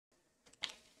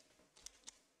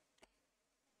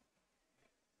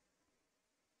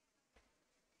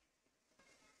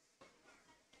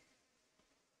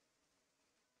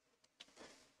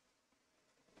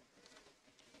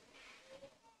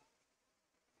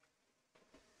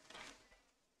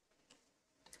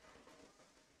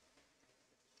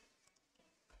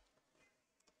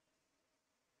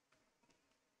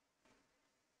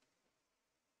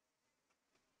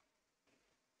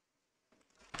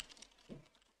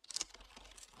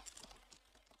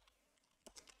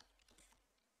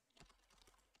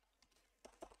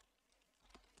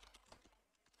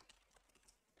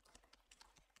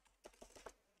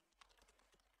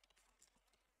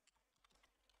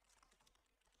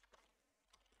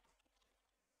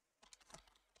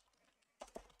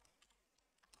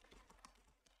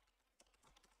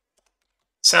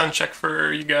sound check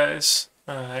for you guys.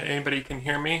 Anybody can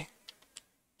hear me?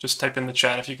 Just type in the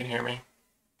chat if you can hear me.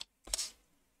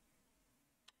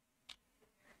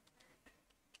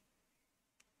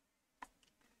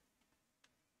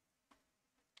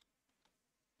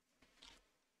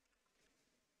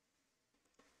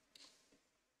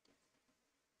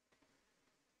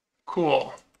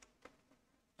 Cool.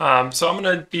 So I'm going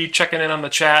to be checking in on the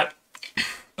chat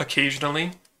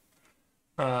occasionally.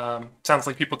 Sounds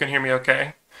like people can hear me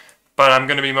okay, but I'm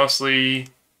going to be mostly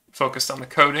focused on the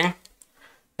coding.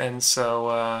 And so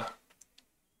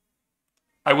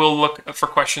I will look for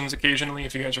questions occasionally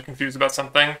if you guys are confused about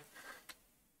something,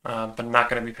 but I'm not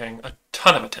going to be paying a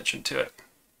ton of attention to it.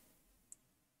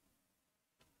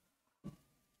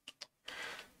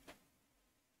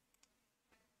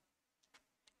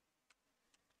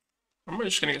 I'm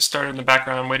just going to get started in the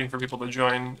background, waiting for people to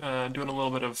join, doing a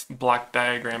little bit of block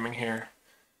diagramming here.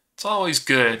 It's always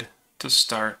good to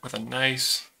start with a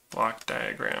nice block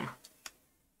diagram,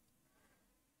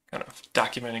 kind of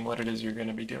documenting what it is you're going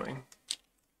to be doing.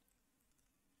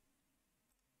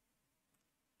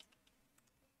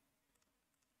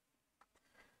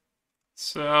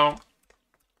 So,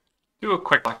 do a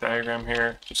quick block diagram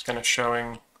here, just kind of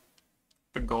showing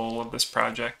the goal of this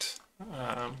project.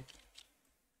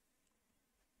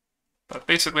 But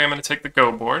basically, I'm going to take the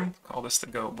Go board, call this the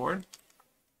Go board.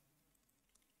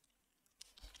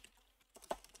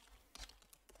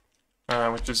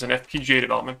 Which is an FPGA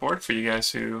development board for you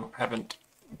guys who haven't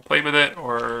played with it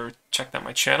or checked out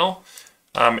my channel.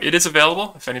 It is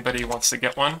available if anybody wants to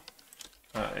get one.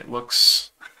 It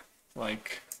looks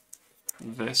like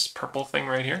this purple thing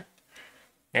right here.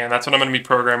 And that's what I'm going to be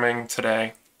programming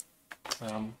today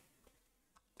to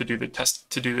do the test,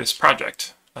 to do this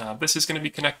project. This is going to be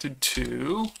connected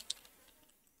to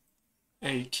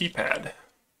a keypad.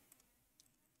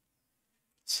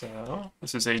 So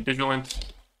this is a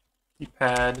Digilent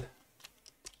keypad.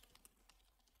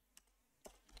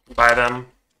 Buy them.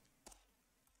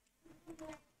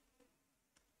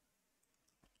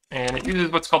 And it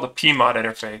uses what's called a PMOD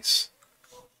interface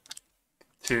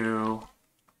to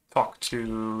talk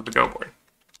to the Go board.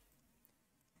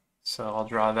 So I'll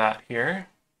draw that here.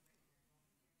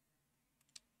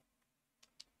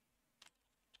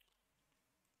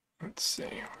 Let's see,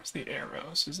 where's the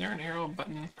arrows? Is there an arrow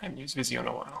button? I haven't used Visio in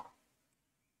a while.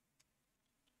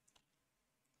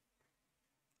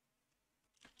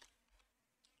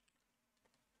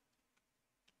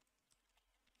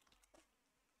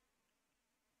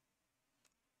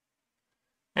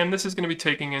 And this is going to be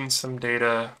taking in some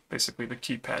data, basically the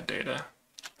keypad data.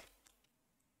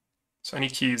 So any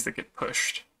keys that get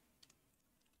pushed.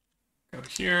 Go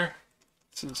here.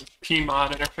 This is a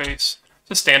PMOD interface. It's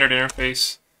a standard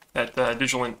interface that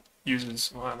Digilent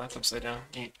uses. Wow, that's upside down.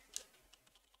 Neat.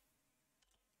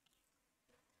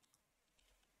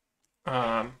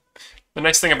 The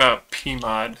nice thing about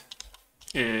PMOD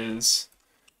is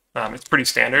it's pretty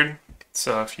standard.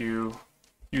 So if you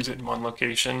use it in one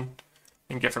location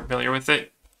and get familiar with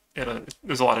it,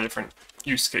 there's a lot of different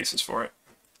use cases for it.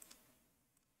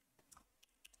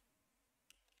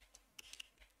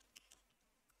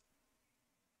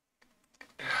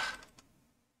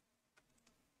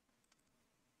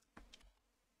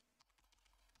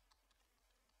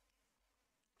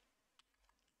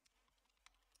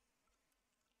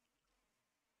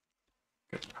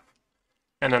 Good enough.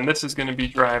 And then this is going to be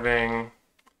driving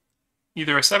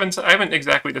either a I haven't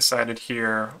exactly decided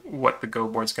here what the Go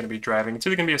board's going to be driving. It's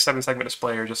either going to be a 7-segment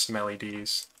display or just some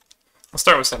LEDs. I'll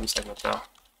start with 7-segment though.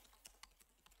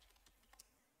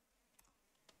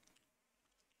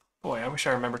 Boy, I wish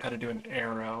I remembered how to do an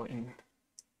arrow in...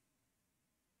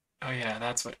 Oh yeah,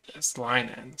 that's what this line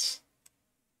ends.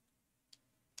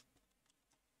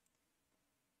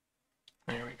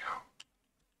 There we go.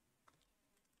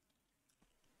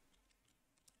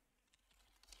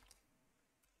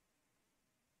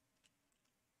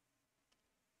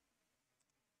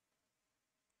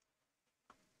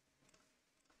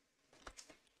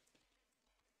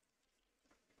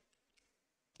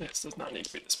 This does not need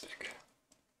to be this big.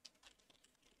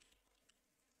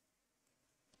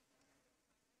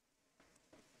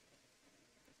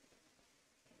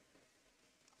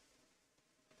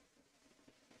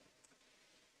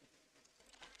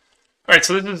 All right,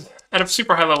 so this is, at a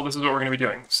super high level, this is what we're going to be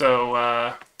doing.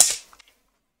 So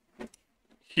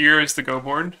here is the Go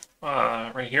board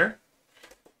right here.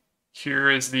 Here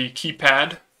is the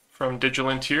keypad from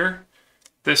Digilent here.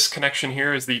 This connection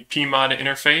here is the PMOD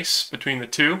interface between the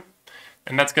two.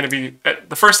 And that's going to be,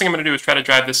 the first thing I'm going to do is try to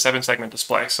drive this 7-segment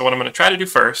display. So what I'm going to try to do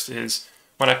first is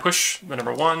when I push the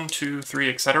number 1, 2, 3,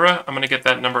 etc., I'm going to get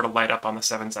that number to light up on the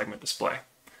 7-segment display.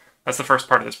 That's the first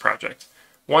part of this project.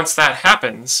 Once that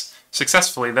happens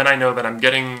successfully, then I know that I'm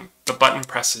getting the button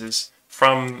presses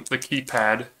from the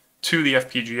keypad to the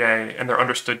FPGA and they're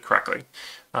understood correctly.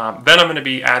 Then I'm going to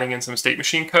be adding in some state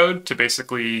machine code to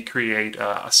basically create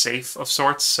a safe of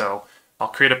sorts. So I'll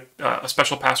create a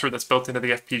special password that's built into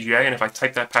the FPGA, and if I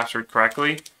type that password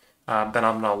correctly, then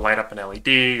I'm going to light up an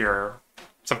LED or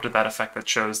something to that effect that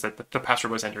shows that the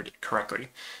password was entered correctly.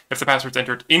 If the password's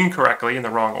entered incorrectly in the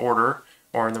wrong order,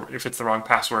 or if it's the wrong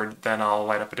password, then I'll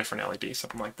light up a different LED,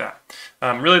 something like that.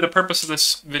 Really, the purpose of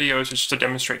this video is just to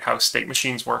demonstrate how state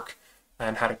machines work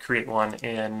and how to create one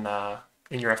in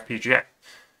your FPGA.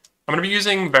 I'm going to be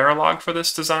using Verilog for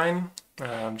this design,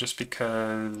 just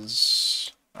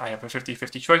because I have a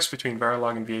 50-50 choice between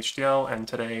Verilog and VHDL, and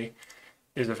today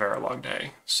is a Verilog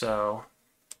day. So,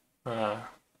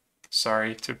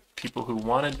 sorry to people who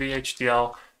wanted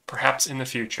VHDL. Perhaps in the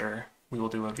future, we will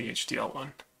do a VHDL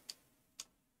one.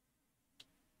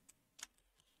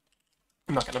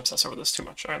 I'm not going to obsess over this too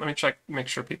much. All right, let me check, make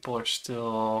sure people are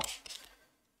still...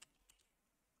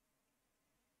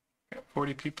 Got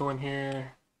 40 people in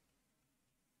here.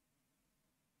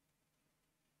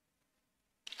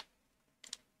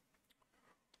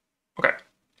 Okay.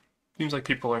 Seems like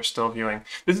people are still viewing.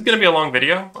 This is going to be a long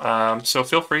video, so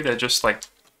feel free to just like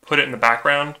put it in the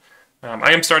background.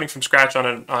 I am starting from scratch on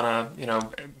a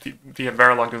via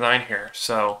Verilog design here,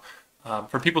 so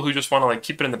for people who just want to like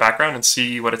keep it in the background and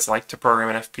see what it's like to program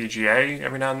an FPGA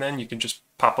every now and then, you can just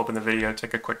pop open the video,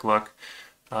 take a quick look.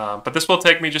 But this will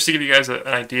take me, just to give you guys an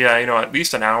idea, at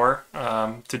least an hour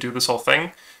to do this whole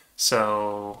thing.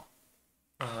 So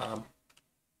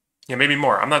yeah, maybe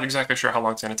more. I'm not exactly sure how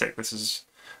long it's going to take. This is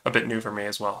a bit new for me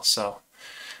as well. So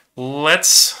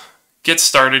let's get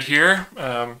started here.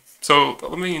 So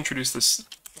let me introduce this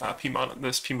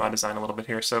PMOD design a little bit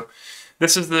here. So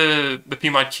this is the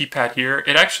PMOD keypad here.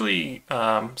 It actually,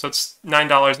 so it's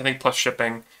 $9, I think, plus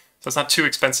shipping. So it's not too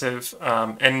expensive.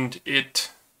 And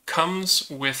it comes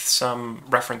with some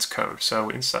reference code. So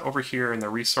over here in the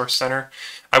resource center,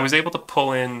 I was able to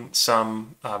pull in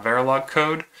some Verilog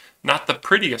code. Not the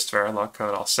prettiest Verilog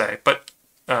code, I'll say, but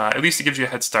at least it gives you a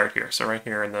head start here. So right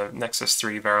here in the Nexus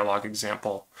 3 Verilog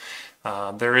example,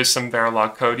 there is some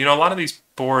Verilog code. A lot of these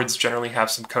boards generally have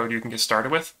some code you can get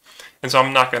started with. And so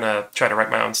I'm not going to try to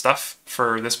write my own stuff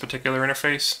for this particular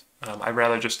interface. I'd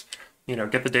rather just,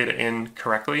 get the data in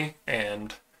correctly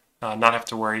and not have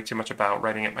to worry too much about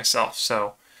writing it myself.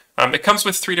 So it comes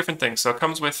with 3 different things. So it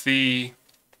comes with the,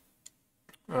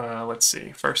 let's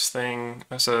see, first thing,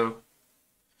 so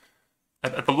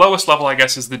at the lowest level, I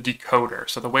guess, is the decoder.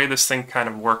 So the way this thing kind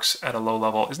of works at a low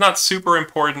level is not super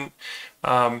important.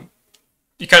 You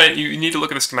need to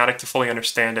look at the schematic to fully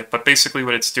understand it. But basically,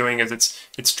 what it's doing is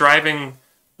it's driving.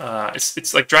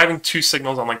 It's like driving 2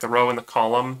 signals on like the row and the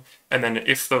column, and then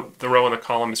if the row and the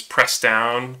column is pressed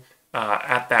down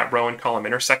at that row and column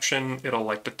intersection, it'll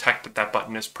like detect that that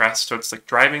button is pressed. So it's like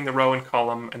driving the row and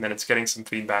column, and then it's getting some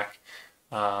feedback.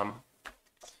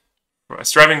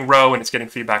 It's driving row and it's getting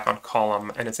feedback on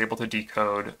column, and it's able to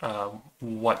decode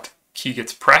what key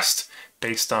gets pressed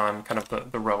based on kind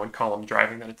of the row and column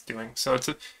driving that it's doing. So it's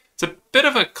a bit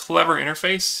of a clever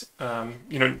interface.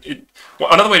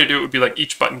 Another way to do it would be like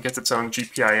each button gets its own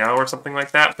GPIO or something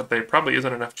like that, but there probably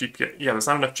isn't enough GPIO. Yeah, there's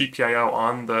not enough GPIO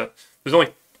on there's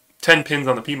only 10 pins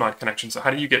on the PMOD connection, so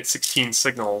how do you get 16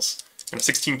 signals and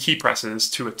 16 key presses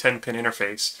to a 10-pin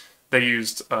interface? They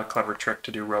used a clever trick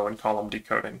to do row and column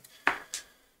decoding.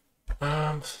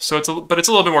 So it's a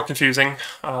little bit more confusing.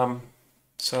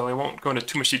 So I won't go into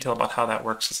too much detail about how that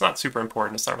works. It's not super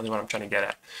important. It's not really what I'm trying to get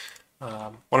at.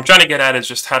 What I'm trying to get at is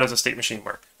just how does a state machine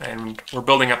work, and we're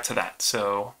building up to that.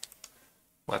 So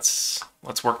let's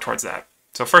work towards that.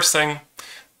 So first thing,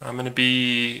 I'm going to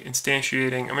be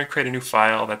instantiating. I'm going to create a new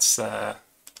file that's let's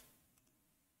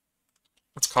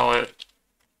call it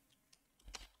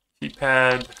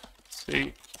keypad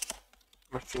state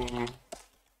machine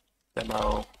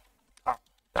demo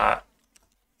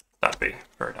 .b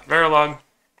or .verilog,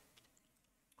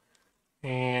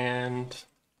 and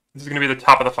this is going to be the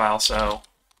top of the file. So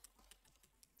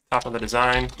top of the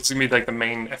design. This is going to be like the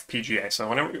main FPGA.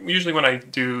 So usually when I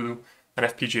do an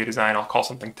FPGA design, I'll call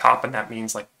something top, and that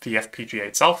means like the FPGA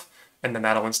itself, and then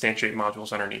that'll instantiate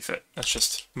modules underneath it. That's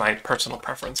just my personal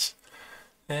preference.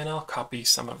 And I'll copy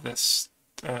some of this.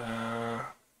 We have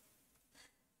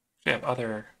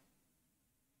other.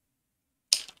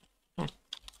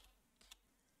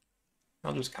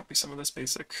 I'll just copy some of this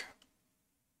basic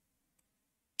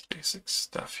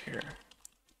stuff here.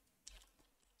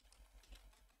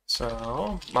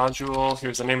 So module,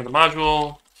 here's the name of the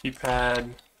module,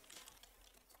 keypad,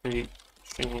 state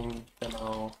machine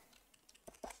demo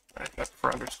I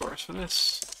prefer underscores for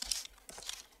this.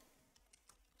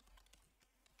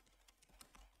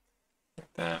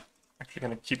 Like that. Actually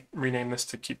going to rename this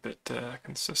to keep it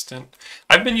consistent.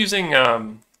 I've been using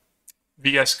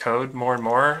VS Code more and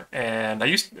more, and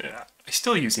I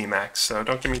still use Emacs, so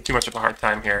don't give me too much of a hard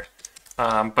time here.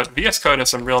 But VS Code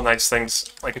has some real nice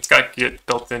things, like it's got Git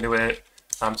built into it,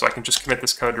 so I can just commit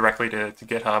this code directly to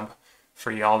GitHub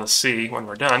for y'all to see when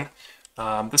we're done.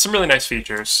 There's some really nice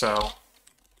features, so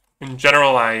in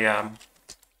general, I've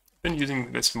been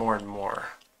using this more and more.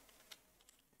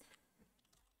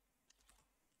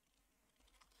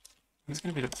 This is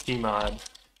going to be the pmod.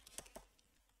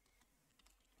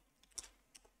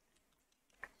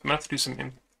 I'm going to have to do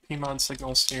some pmod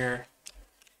signals here.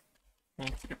 I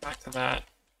have to get back to that.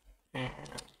 And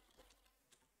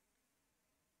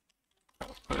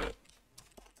output.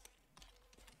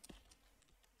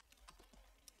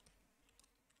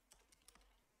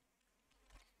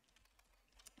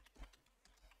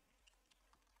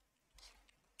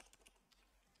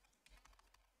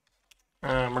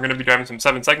 We're going to be driving some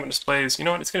 7-segment displays. You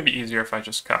know what? It's going to be easier if I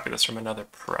just copy this from another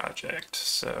project.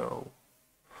 So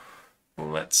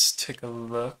let's take a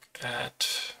look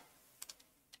at,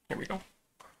 here we go.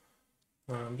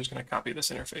 I'm just going to copy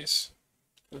this interface.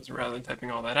 Because rather than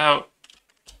typing all that out,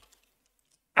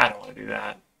 I don't want to do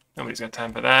that. Nobody's got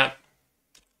time for that.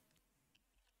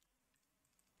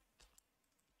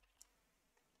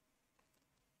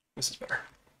 This is better.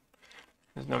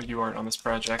 There's no UART on this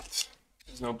project.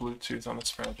 There's no Bluetooth on this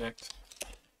project.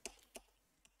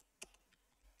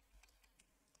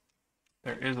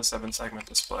 There is a 7-segment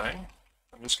display.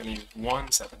 I'm just going to use one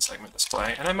 7-segment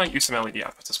display, and I might use some LED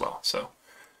outputs as well. So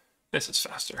this is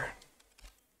faster.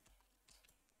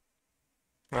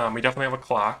 We definitely have a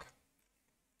clock.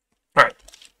 All right,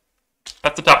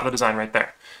 that's the top of the design right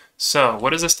there. So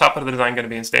what is this top of the design going to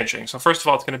be instantiating? So first of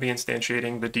all, it's going to be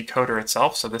instantiating the decoder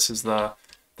itself. So this is the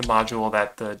module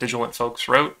that the Digilent folks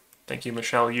wrote. Thank you,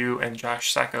 Michelle Yu and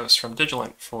Josh Sakos from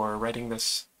Digilent for writing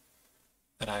this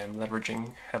that I am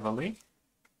leveraging heavily.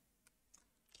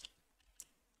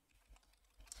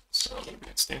 So I'm going to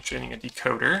be instantiating a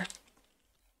decoder.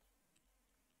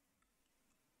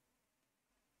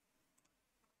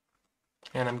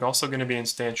 And I'm also going to be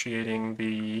instantiating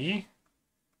the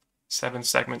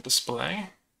 7-segment display.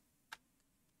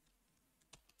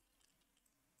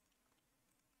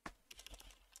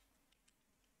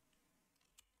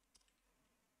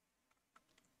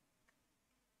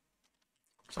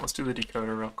 So let's do the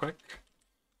decoder real quick.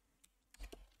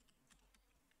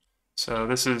 So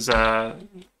this is, in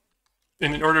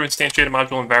order to instantiate a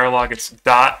module in Verilog, it's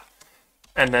dot,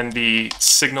 and then the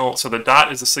signal, so the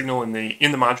dot is the signal in the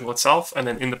module itself, and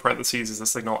then in the parentheses is the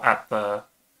signal at the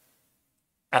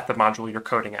module you're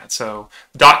coding at. So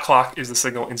dot clock is the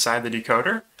signal inside the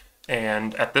decoder,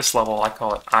 and at this level I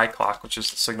call it I clock, which is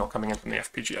the signal coming in from the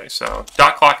FPGA. So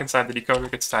dot clock inside the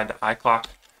decoder gets tied to I clock.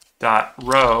 Dot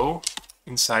row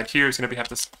inside here is going to be I'm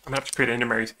going to have to create an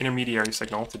intermediary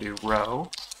signal to do row.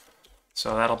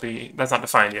 So that's not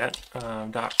defined yet.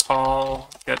 Dot call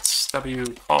gets W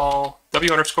call.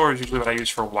 W underscore is usually what I use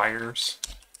for wires.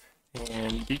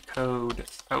 And decode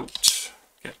out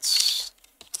gets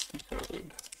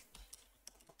decode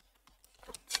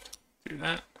out. Do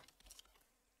that.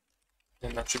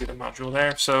 And that should be the module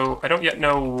there. So I don't yet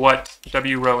know what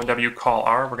W row and W call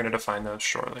are. We're going to define those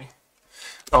shortly.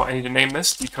 Oh, I need to name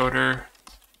this decoder.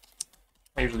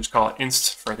 I usually just call it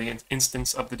inst for the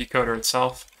instance of the decoder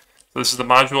itself. So this is the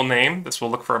module name. This will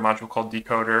look for a module called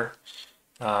decoder,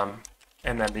 and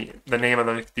then the name of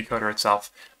the decoder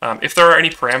itself. If there are any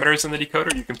parameters in the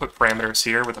decoder, you can put parameters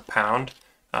here with a pound,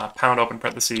 pound open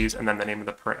parentheses, and then the name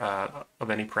of of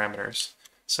any parameters.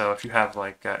 So if you have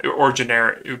like or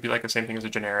generic, it would be like the same thing as a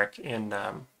generic in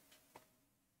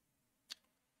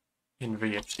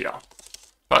VHDL.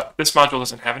 But this module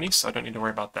doesn't have any, so I don't need to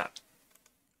worry about that.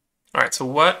 All right, so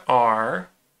what are,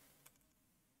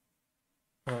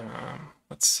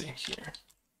 let's see here.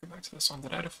 Go back to this one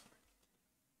that I'm going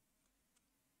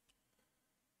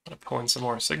to pull in some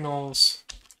more signals.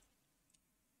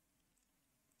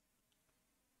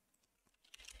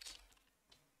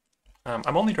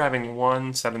 I'm only driving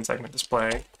one 7-segment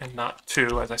display and not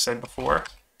two, as I said before.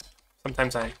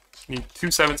 Sometimes I need two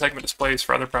 7-segment displays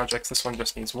for other projects. This one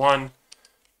just needs one.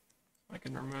 I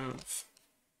can remove, let's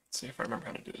see if I remember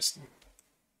how to do this.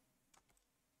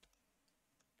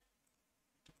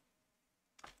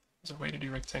 There's a way to do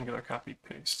rectangular copy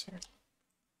paste here.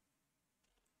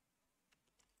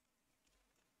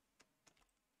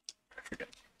 I forget.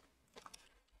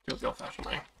 Do it the old-fashioned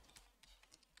way.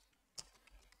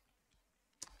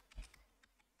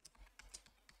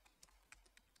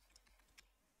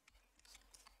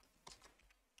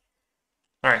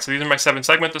 right, so these are my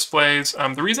 7-segment displays.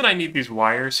 The reason I need these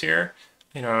wires here,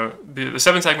 you know, the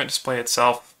 7-segment display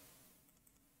itself,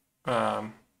 let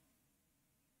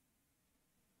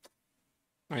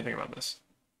me think about this.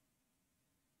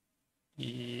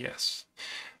 Yes.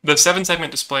 The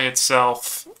 7-segment display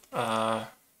itself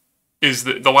is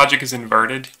the logic is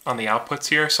inverted on the outputs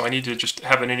here, so I need to just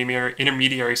have an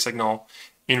intermediary signal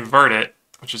invert it,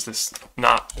 which is this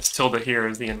tilde here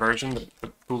is the inversion,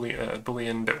 the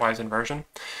Boolean bitwise inversion,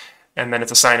 and then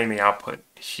it's assigning the output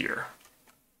here.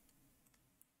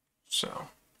 So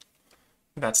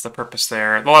that's the purpose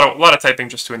there. A lot of typing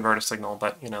just to invert a signal,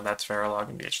 but you know that's Verilog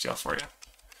and VHDL for you.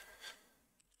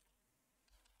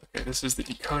 Okay, this is the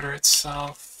decoder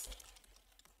itself.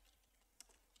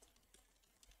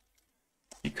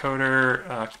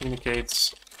 Decoder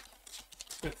communicates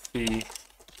with the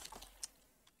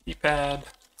keypad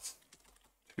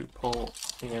to pull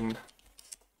in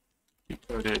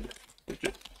decoded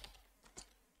digit.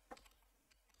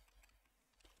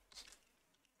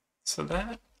 So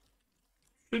that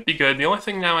should be good. The only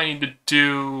thing now I need to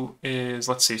do is,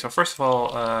 let's see, so first of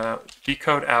all,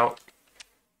 decode out,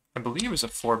 I believe is a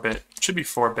 4-bit, it should be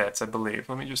 4 bits, I believe.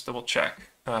 Let me just double check,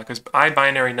 because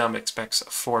binary num expects a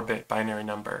 4-bit binary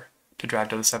number to drive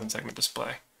to the 7-segment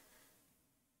display.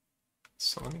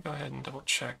 So let me go ahead and double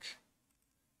check.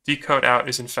 Decode out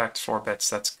is in fact 4 bits,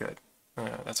 that's good.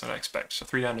 That's what I expect. So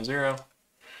 3 down to 0.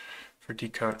 For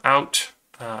decode out,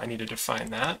 I need to define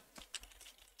that.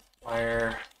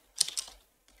 Wire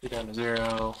 3 down to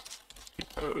 0,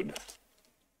 decode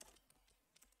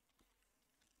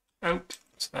out.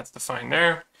 So that's defined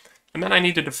there. And then I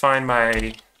need to define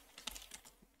my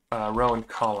row and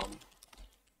column,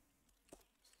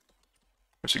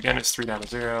 which again is 3 down to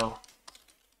 0.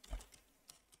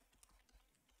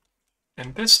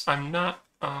 And this, I'm not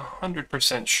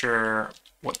 100% sure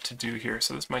what to do here,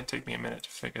 so this might take me a minute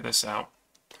to figure this out.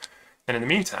 And in the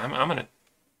meantime, I'm going to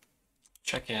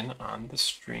check in on the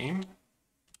stream.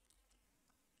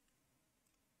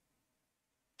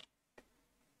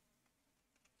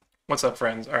 What's up,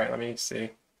 friends? All right, let me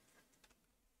see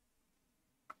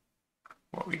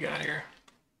what we got here.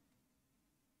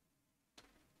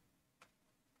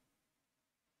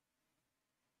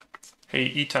 Hey,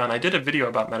 Eton, I did a video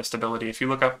about metastability. If you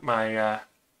look up my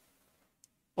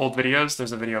old videos,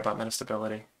 there's a video about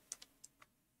metastability.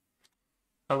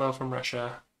 Hello from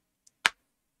Russia.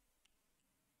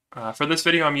 For this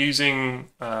video, I'm using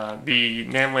the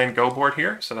NANLAN Go board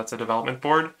here. So that's a development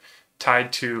board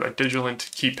tied to a Digilent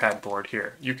Keypad board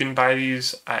here. You can buy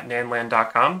these at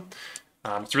nanlan.com.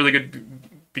 It's a really good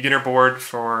beginner board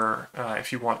for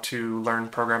if you want to learn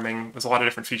programming. There's a lot of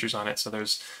different features on it. So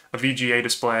there's a VGA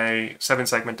display,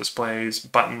 7-segment displays,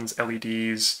 buttons,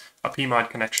 LEDs, a PMOD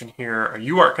connection here, a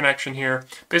UART connection here.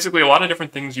 Basically a lot of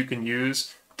different things you can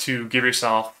use to give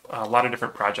yourself a lot of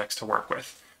different projects to work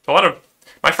with. So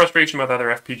my frustration with other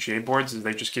FPGA boards is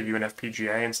they just give you an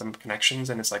FPGA and some connections,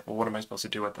 and it's like, well, what am I supposed to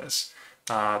do with this?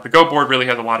 The Go board really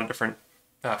has a lot of different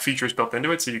features built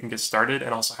into it, so you can get started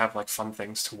and also have like fun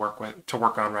things to work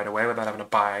on right away without having to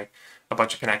buy a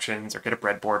bunch of connections or get a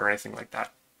breadboard or anything like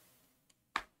that.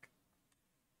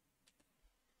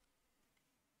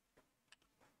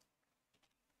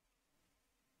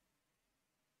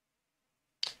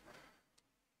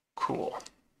 Cool.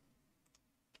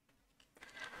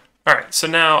 All right, so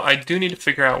now I do need to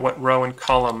figure out what row and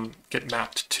column get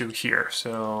mapped to here.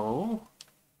 So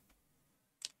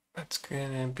that's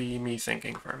gonna be me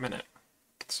thinking for a minute.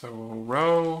 So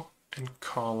row and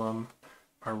column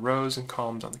are rows and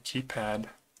columns on the keypad.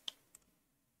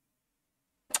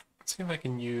 Let's see if I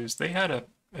can use, they had a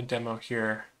demo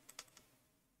here.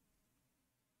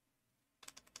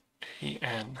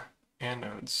 AN,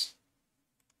 anodes,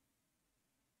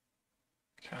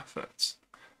 cathodes.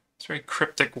 It's very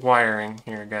cryptic wiring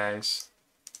here, guys.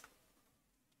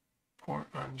 Port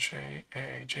on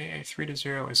JA. JA 3 to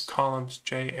 0 is columns.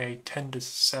 JA 10 to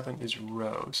 7 is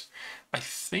rows. I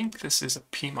think this is a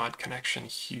PMOD connection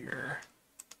here,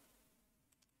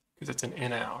 because it's an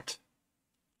in-out.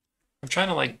 I'm trying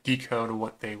to like decode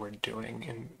what they were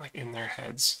doing in their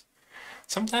heads.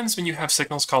 Sometimes when you have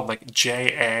signals called like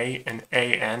JA and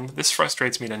AN, this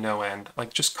frustrates me to no end.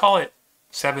 Like just call it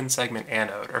 7-segment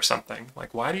anode or something.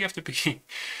 Like, why do you have to be,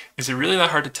 is it really that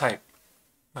hard to type?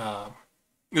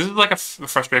 This is like a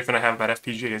frustration I have about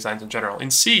FPGA designs in general. In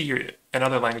C and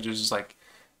other languages is like,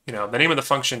 you know, the name of the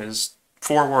function is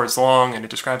 4 words long and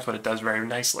it describes what it does very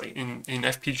nicely. In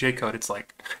FPGA code, it's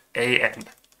like AN.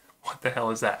 What the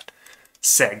hell is that?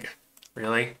 Seg.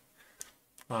 Really?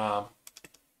 You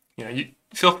know, you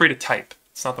feel free to type.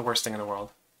 It's not the worst thing in the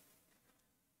world.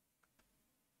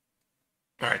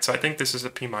 All right, so I think this is a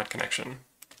PMOD connection.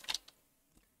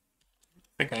 I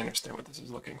think I understand what this is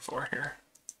looking for here.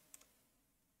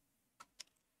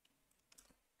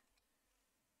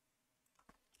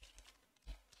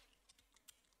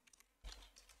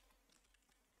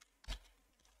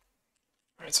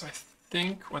 All right, so I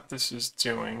think what this is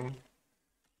doing,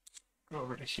 go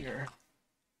over to here.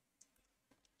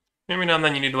 Every now and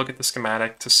then you need to look at the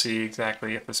schematic to see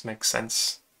exactly if this makes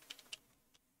sense.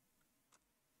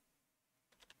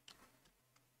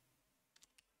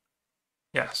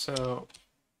 Yeah, so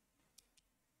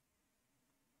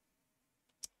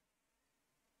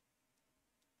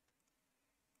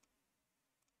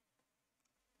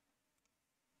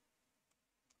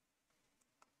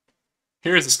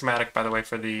here is the schematic, by the way,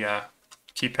 for the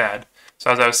keypad.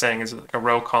 So as I was saying, is like a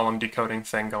row column decoding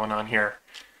thing going on here.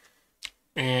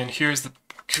 And here's the,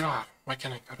 God, why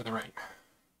can't I go to the right?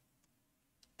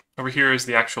 Over here is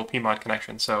the actual PMOD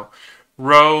connection. So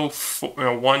row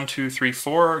 1, 2, 3,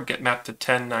 4 get mapped to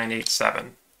 10, 9, 8,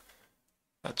 7.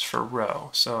 That's for row.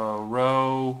 So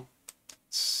row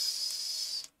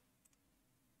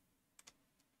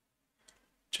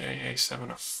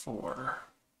JA7 of 4.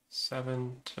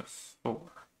 7 to 4.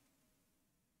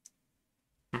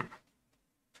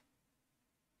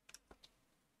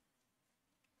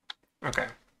 Okay.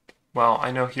 Well, I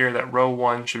know here that row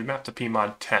 1 should be mapped to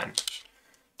PMOD 10.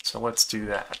 So let's do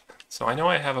that. So I know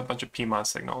I have a bunch of PMOD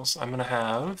signals. I'm going to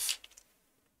have...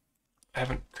 I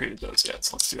haven't created those yet,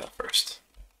 so let's do that first.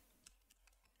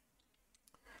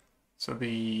 So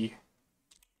the...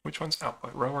 Which one's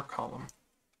output, row or column?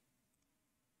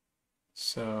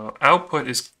 So output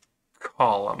is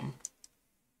column.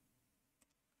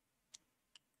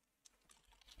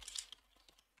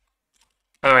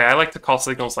 By the way, I like to call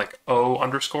signals like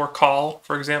O_call,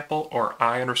 for example, or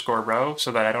I_row,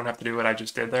 so that I don't have to do what I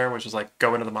just did there, which is like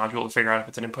go into the module to figure out if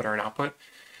it's an input or an output.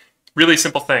 Really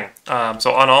simple thing.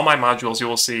 So on all my modules, you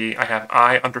will see I have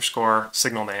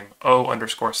I_signal name,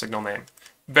 O_signal name.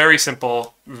 Very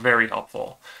simple, very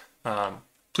helpful.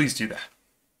 Please do that.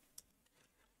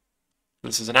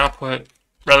 This is an output.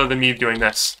 Rather than me doing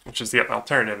this, which is the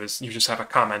alternative, is you just have a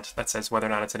comment that says whether or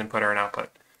not it's an input or an output.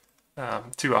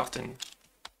 Too often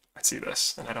I see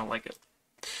this, and I don't like it.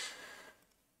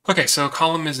 Okay, so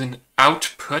column is an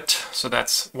output, so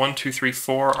that's 1, 2, 3,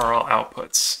 4 are all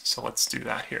outputs. So let's do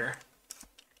that here.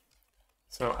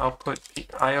 So output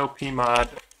IOPMOD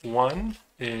 1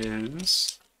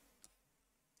 is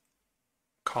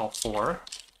call 4.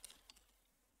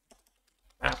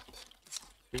 Map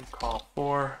to call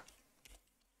 4.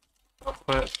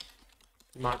 Output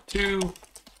mod 2.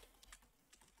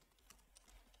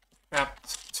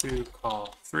 Mapped to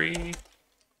call 3.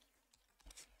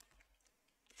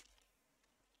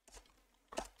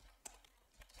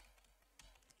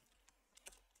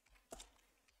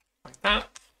 Like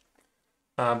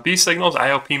that. These signals,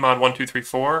 IOPMOD 1, 2, 3,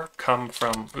 4, come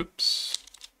from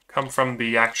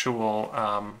the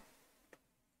actual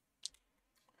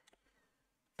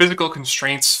physical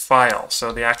constraints file.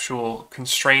 So the actual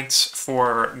constraints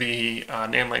for the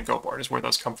NAND lane go board is where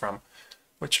those come from,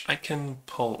 which I can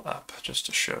pull up just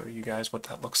to show you guys what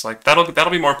that looks like.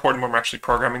 That'll be more important when we're actually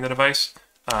programming the device.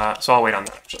 So I'll wait on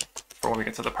that actually for when we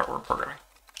get to the part where we're programming.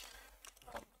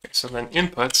 Okay, so then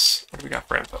inputs, what do we got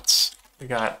for inputs? We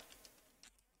got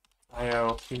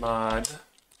IOPMOD.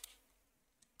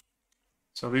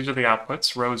 So these are the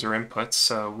outputs, rows are inputs.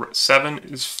 So 7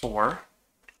 is 4.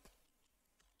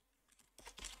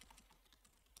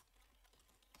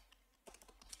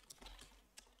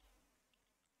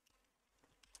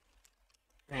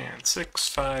 And 6,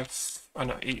 5, oh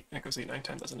no, 8, it goes 8, 9,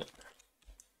 10, doesn't it?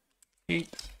 8,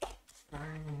 9,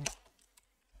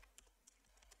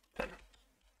 10.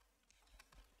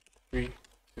 3,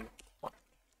 2, 1.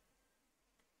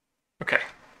 Okay.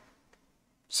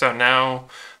 So now,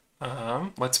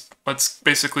 let's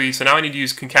basically, so now I need to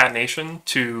use concatenation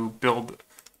to build,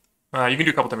 you can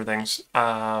do a couple different things.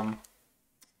 I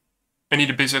need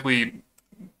to basically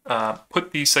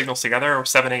put these signals together,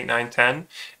 7, 8, 9, 10,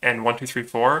 and 1, 2, 3,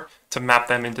 4, to map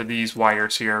them into these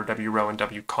wires here, W row and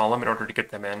W column, in order to get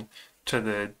them in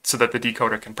to so that the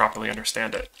decoder can properly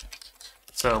understand it.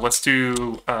 So let's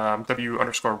do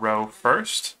W_row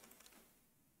first.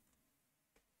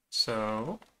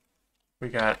 So we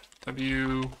got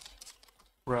W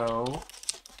row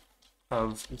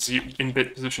of in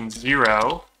bit position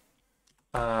 0.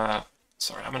 Sorry,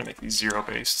 I'm going to make these 0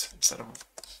 based instead of,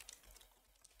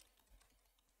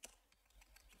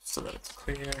 so that it's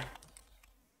clear.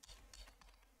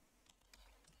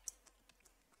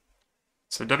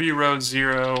 So W row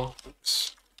 0,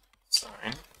 oops,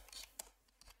 sorry.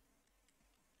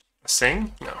 A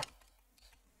sing? No.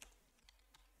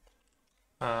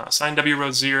 assign W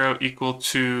row 0 equal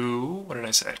to, what did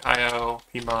I say? IO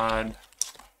pmod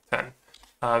 10.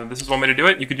 This is one way to do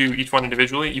it. You could do each one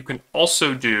individually. You can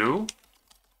also do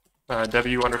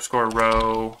W underscore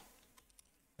row.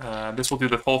 This will do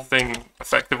the whole thing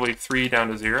effectively 3 down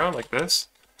to 0, like this.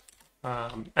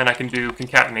 And I can do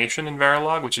concatenation in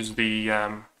Verilog, which is the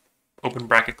open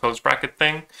bracket, close bracket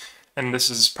thing. And this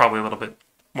is probably a little bit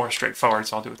more straightforward,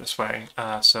 so I'll do it this way.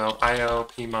 So IO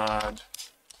pmod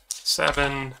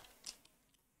 7,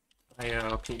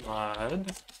 IO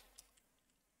pmod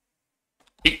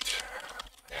 8,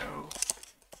 IO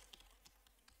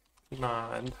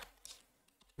pmod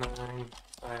 9,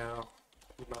 IO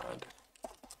pmod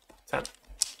 10.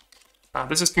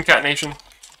 This is concatenation.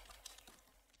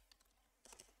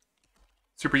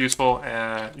 Super useful.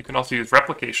 You can also use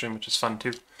replication, which is fun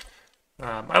too.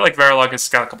 I like Verilog. It's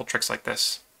got a couple tricks like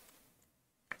this,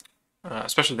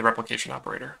 especially the replication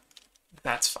operator.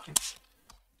 That's fun.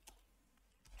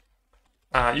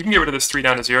 You can get rid of this 3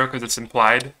 down to 0 because it's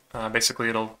implied. Basically,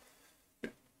 you don't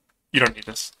need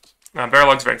this.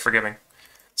 Verilog's very forgiving.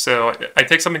 So I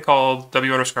take something called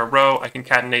W underscore row, I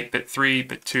concatenate bit 3,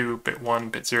 bit 2, bit 1,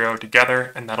 bit 0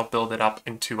 together, and that'll build it up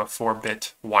into a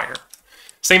 4-bit wire.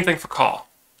 Same thing for call.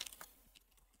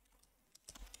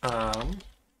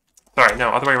 Sorry, no,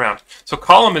 other way around. So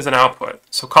column is an output.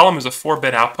 So column is a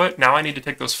 4-bit output. Now I need to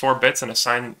take those 4 bits and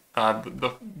assign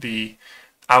the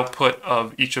output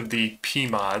of each of the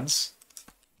pmods.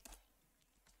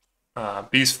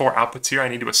 These 4 outputs here, I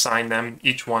need to assign them,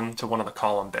 each one to one of the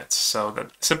column bits. So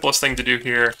the simplest thing to do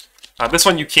here, this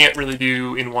one you can't really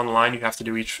do in one line. You have to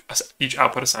do each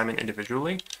output assignment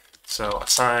individually. So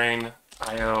assign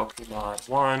IO pmod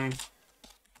 1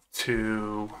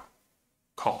 to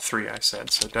call 3, I said.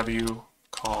 So W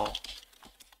call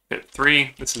bit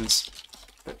 3. This is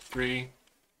bit 3.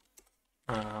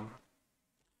 And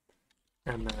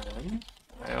then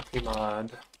IO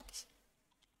pmod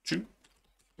 2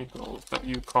 equals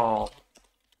W call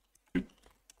 2.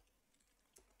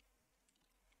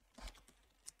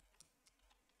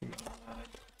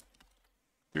 Pmod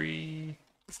 3.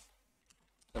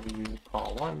 W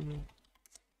call 1.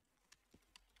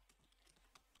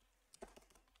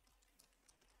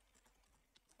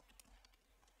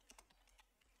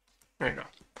 There you go.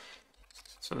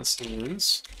 So this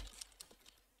is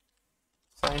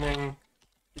assigning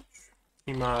each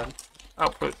pmod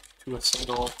output to a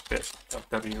single bit of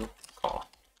W call.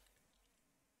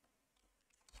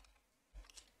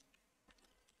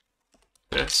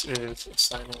 This is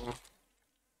assigning,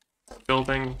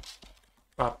 building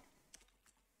up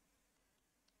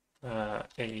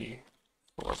a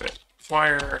 4-bit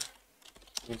wire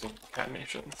using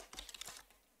concatenation.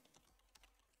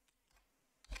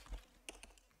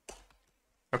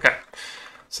 Okay,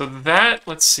 so that,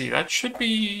 let's see, that should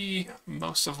be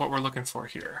most of what we're looking for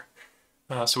here.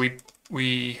 So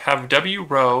we have W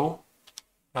row,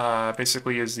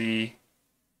 basically this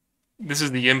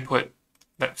is the input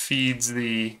that feeds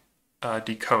the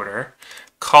decoder.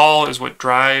 Call is what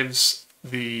drives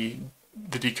the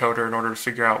decoder in order to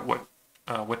figure out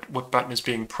what button is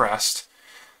being pressed.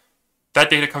 That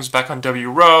data comes back on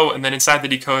W row, and then inside the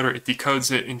decoder, it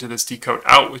decodes it into this decode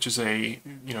out, which is a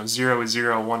 0 is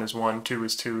 0, 1 is 1, 2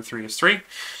 is 2, 3 is 3.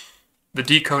 The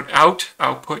decode out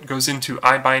output goes into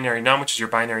ibinary num, which is your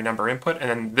binary number input, and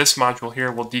then this module here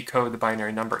will decode the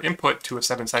binary number input to a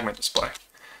 7-segment display.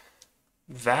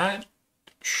 That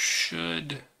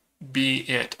should be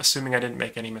it, assuming I didn't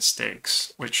make any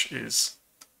mistakes, which is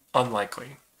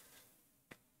unlikely.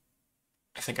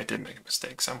 I think I did make a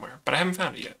mistake somewhere, but I haven't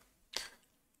found it yet.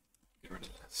 Get rid of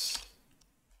this.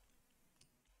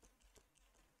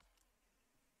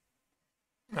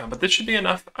 But this should be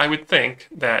enough. I would think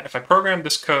that if I program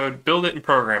this code, build it and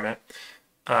program it,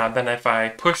 then if I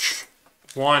push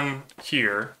 1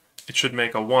 here, it should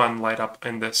make a 1 light up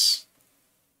in this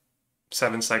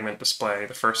 7-segment display,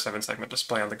 the first 7-segment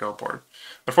display on the Go board.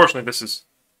 Unfortunately, this is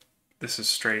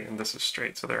straight and this is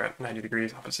straight, so they're at 90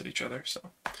 degrees opposite each other.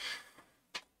 So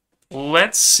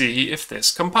let's see if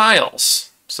this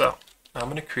compiles. So I'm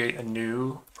going to create a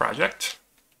new project,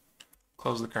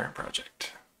 close the current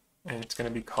project, and it's going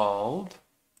to be called,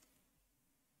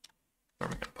 where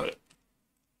am I going to put it?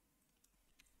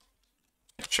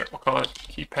 Yeah, sure, we'll call it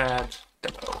Keypad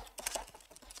Demo.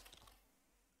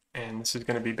 And this is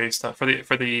going to be based on, for the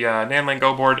NAND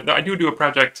Go board. I do a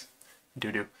project,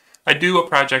 I do a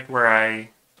project where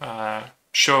I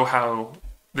show how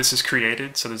this is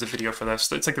created. So there's a video for this.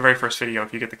 It's like the very first video.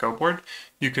 If you get the Go board,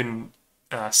 you can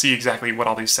see exactly what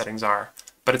all these settings are.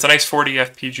 But it's a nice 40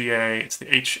 FPGA. It's the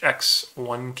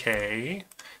HX1K.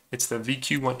 It's the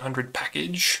VQ100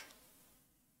 package.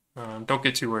 Don't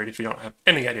get too worried if you don't have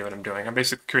any idea what I'm doing. I'm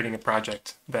basically creating a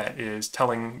project that is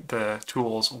telling the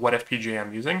tools what FPGA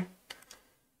I'm using.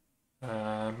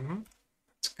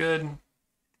 That's good.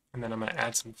 And then I'm going to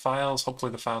add some files.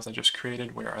 Hopefully the files I just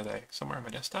created, where are they? Somewhere on my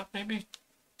desktop, maybe?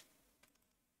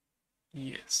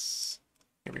 Yes.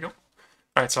 Here we go.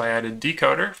 All right, so I added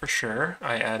decoder for sure.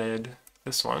 I added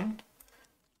this one.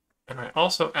 And I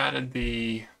also added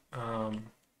the... let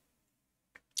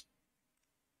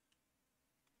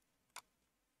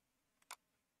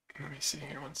me see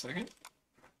here 1 second.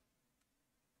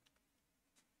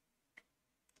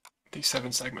 The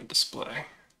 7-segment display.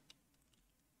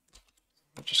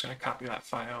 I'm just going to copy that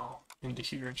file into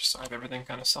here just so I have everything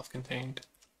kind of self-contained.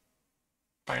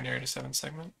 Binary to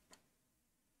 7-segment.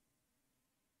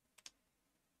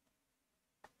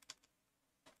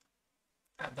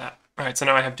 Add that. All right, so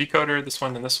now I have decoder, this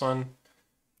one and this one.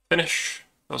 Finish.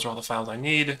 Those are all the files I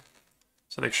need.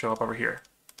 So they show up over here.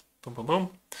 Boom, boom, boom.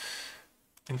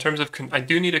 In terms of, I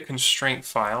do need a constraint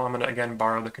file. I'm going to, again,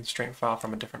 borrow the constraint file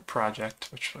from a different project,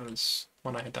 which was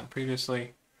one I had done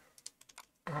previously.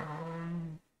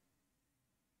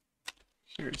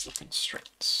 Here's the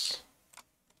constraints.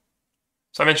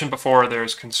 So I mentioned before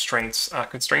there's constraints.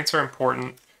 Constraints are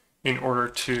important in order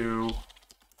to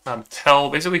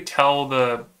basically tell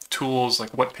the tools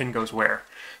like what pin goes where.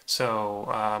 So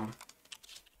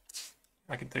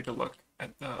I can take a look at,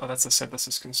 oh, that's the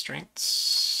synthesis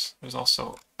constraints. There's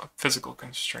also physical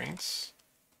constraints.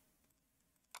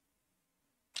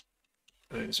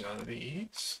 Those are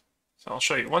these. So I'll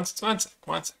show you one sec.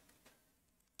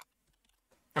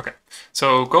 Okay,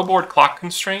 so go board clock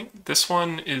constraint. This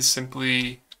one is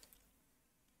simply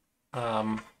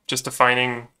just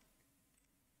defining,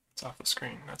 it's off the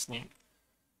screen, that's neat.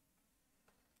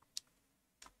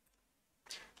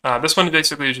 This one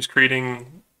basically is just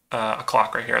creating a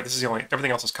clock right here. This is the only,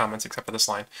 everything else is comments except for this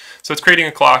line. So it's creating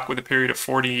a clock with a period of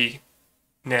 40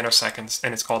 nanoseconds,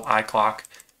 and it's called iClock,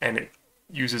 and it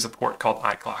uses a port called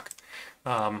iClock.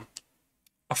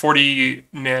 A 40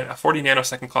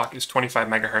 nanosecond clock is 25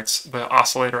 megahertz. The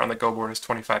oscillator on the Go board is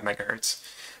 25 megahertz.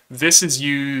 This is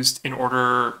used in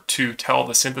order to tell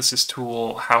the synthesis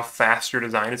tool how fast your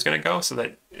design is going to go, so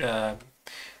that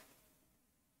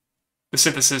the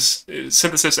synthesis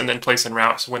and then place and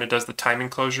route. So when it does the timing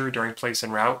closure during place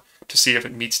and route to see if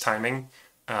it meets timing,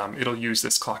 it'll use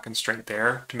this clock constraint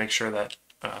there to make sure that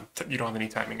you don't have any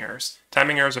timing errors.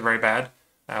 Timing errors are very bad.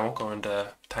 I won't go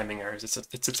into timing errors. It's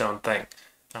its own thing.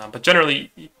 But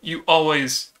generally, you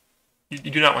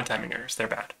do not want timing errors. They're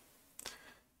bad.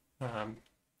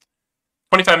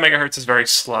 25 megahertz is very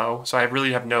slow, so I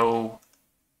really have no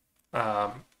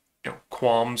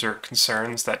qualms or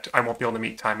concerns that I won't be able to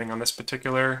meet timing on this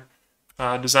particular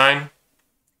design.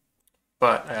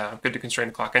 But good to constrain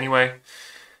the clock anyway.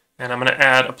 And I'm going to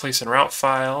add a place and route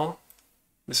file.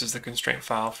 This is the constraint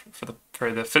file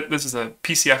this is a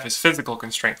PCF is physical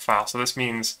constraint file. So this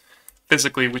means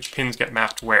physically which pins get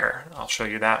mapped where. I'll show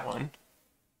you that one.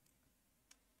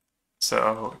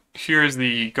 So here's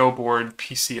the Go board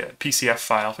PCF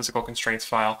file, physical constraints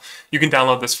file. You can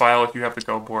download this file if you have the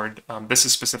Go board. This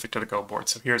is specific to the Go board.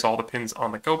 So here's all the pins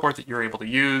on the Go board that you're able to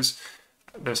use.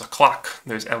 There's a clock,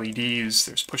 there's LEDs,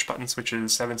 there's push button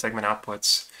switches, 7-segment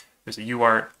outputs, there's a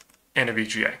UART, and a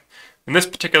VGA. In this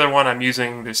particular one, I'm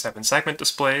using the 7-segment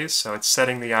displays, so it's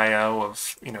setting the I/O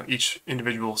of each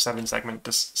individual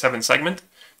 7-segment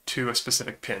to a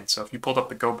specific pin. So if you pulled up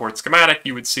the Go board schematic,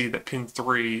 you would see that pin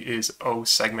 3 is O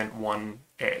segment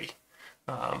 1A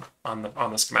on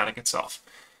the schematic itself.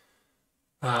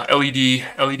 LED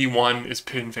 1 is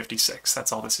pin 56.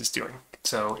 That's all this is doing.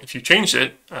 So if you changed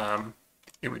it,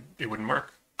 it wouldn't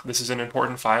work. This is an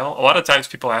important file. A lot of times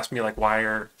people ask me like, why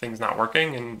are things not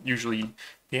working? And usually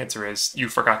the answer is you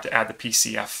forgot to add the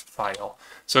PCF file.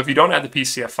 So if you don't add the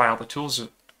PCF file, the tools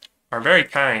are very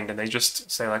kind and they just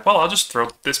say like, well, I'll just throw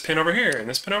this pin over here and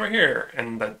this pin over here,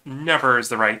 and that never is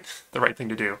the right thing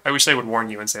to do. I wish they would warn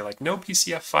you and say like, no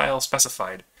PCF file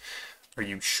specified. Are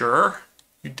you sure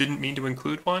you didn't mean to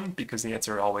include one? Because the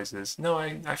answer always is, no,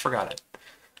 I forgot it.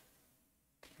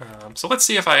 So let's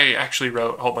see if I actually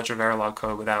wrote a whole bunch of Verilog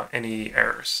code without any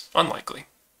errors. Unlikely.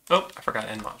 Oh, I forgot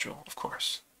end module, of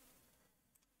course.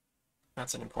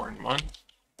 That's an important one.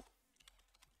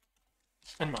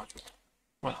 End module.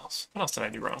 What else? What else did I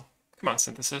do wrong? Come on,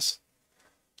 synthesis.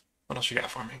 What else you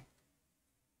got for me?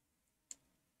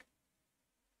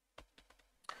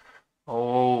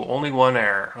 Oh, only one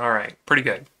error. All right, pretty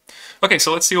good. Okay,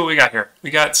 so let's see what we got here. We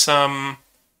got some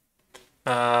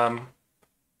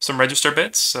register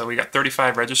bits. So we got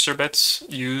 35 register bits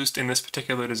used in this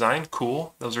particular design.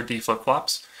 Cool. Those are D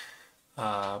flip-flops.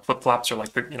 Flip-flops are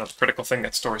like the critical thing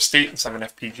that stores state inside an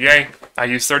FPGA. I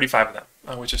use 35 of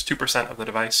them, which is 2% of the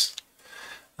device.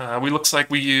 Looks like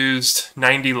we used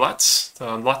 90 LUTs.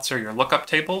 So LUTs are your lookup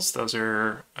tables. Those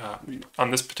are,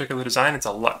 on this particular design, it's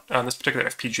a LUT, on this particular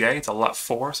FPGA, it's a LUT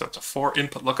 4, so it's a 4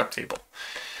 input lookup table.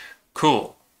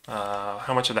 Cool.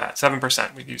 How much of that?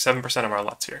 7%. We use 7% of our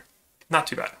LUTs here. Not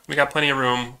too bad. We got plenty of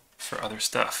room for other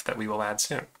stuff that we will add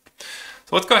soon.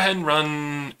 So let's go ahead and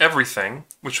run everything,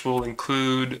 which will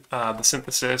include the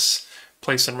synthesis,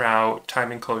 place and route,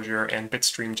 time enclosure, and bit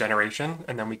stream generation,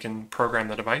 and then we can program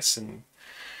the device and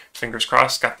fingers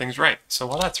crossed, got things right. So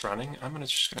while that's running, I'm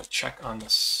just gonna check on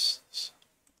this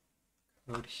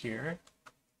code here.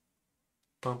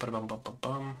 Bum, ba, bum, bum, bum,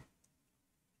 bum.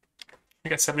 We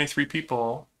got 73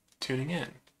 people tuning in.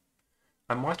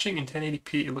 I'm watching in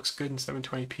 1080p. It looks good in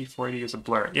 720p. 480 is a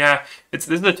blur. Yeah, this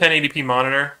is a 1080p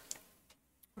monitor,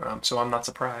 so I'm not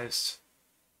surprised.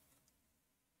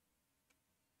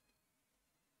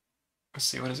 Let's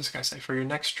see, what does this guy say? For your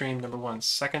next stream, number 1,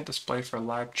 second display for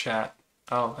live chat.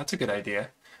 Oh, that's a good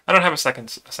idea. I don't have a second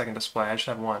display. I just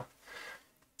have one.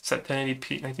 Set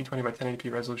 1080p, 1920 by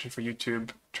 1080p resolution for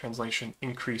YouTube. Translation,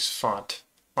 increase font.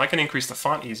 Well, I can increase the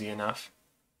font easy enough.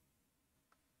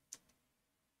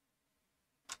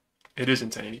 It is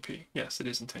in 1080p. Yes, it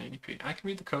is in 1080p. I can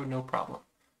read the code, no problem.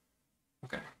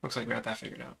 Okay, looks like we got that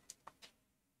figured out.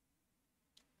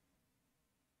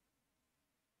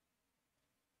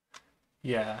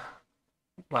 Yeah,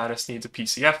 Lattice needs a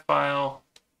PCF file.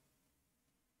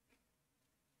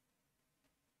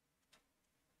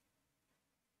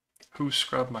 Who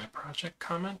scrubbed my project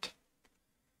comment?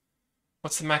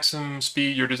 What's the maximum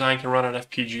speed your design can run on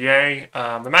FPGA?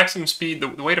 The maximum speed, the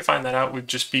way to find that out would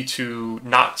just be to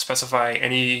not specify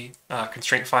any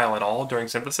constraint file at all during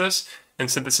synthesis, and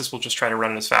synthesis will just try to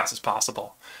run it as fast as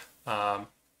possible. It'll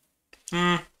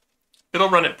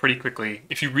run it pretty quickly.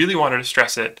 If you really wanted to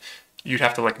stress it, you'd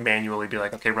have to like manually be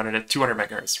like, okay, run it at 200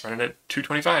 megahertz, run it at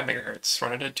 225 megahertz,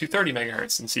 run it at 230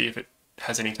 megahertz, and see if it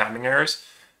has any timing errors.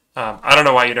 I don't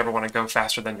know why you'd ever want to go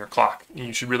faster than your clock.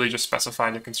 You should really just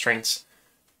specify the constraints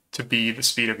to be the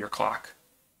speed of your clock.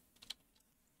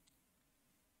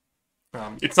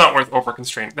 It's not worth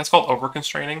over-constraining. That's called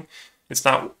over-constraining. It's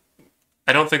not,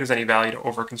 I don't think there's any value to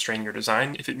over-constrain your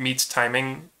design. If it meets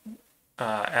timing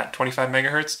at 25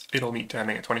 megahertz, it'll meet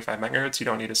timing at 25 megahertz. You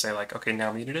don't need to say like, okay,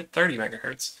 now meet it at 30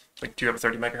 megahertz. Like, do you have a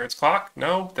 30 megahertz clock?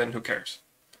 No? Then who cares?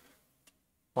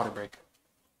 Water break.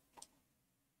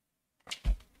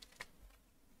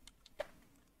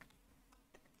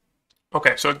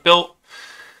 Okay, so I've built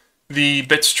the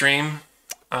bit stream.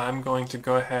 I'm going to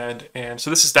go ahead and, so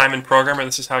this is Diamond Programmer.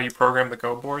 This is how you program the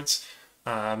Go boards.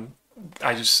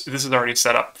 This is already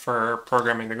set up for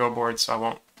programming the Go boards, so I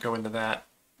won't go into that,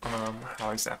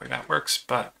 how exactly that works,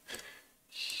 but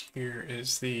here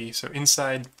is the, so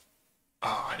inside,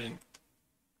 oh,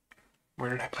 where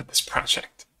did I put this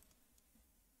project?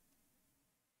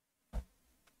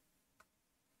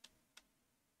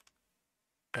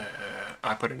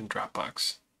 I put it in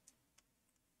Dropbox.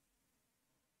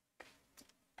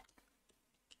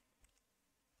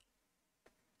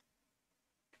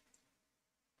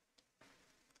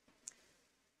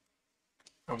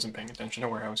 I wasn't paying attention to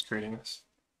where I was creating this.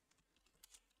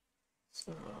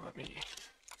 So let me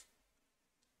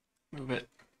move it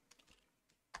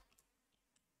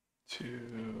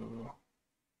to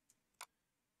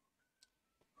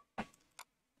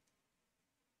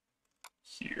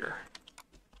here.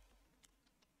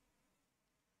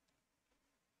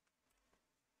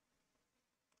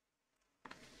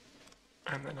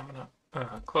 And then I'm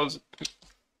gonna close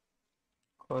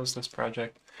this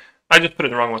project. I just put it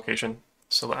in the wrong location.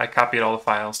 So I copied all the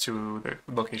files to the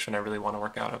location I really want to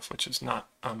work out of, which is not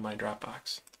on my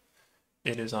Dropbox.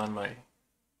 It is on my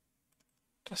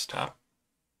desktop.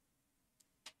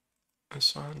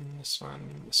 This one, this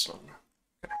one, this one.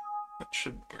 Okay, that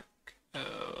should work.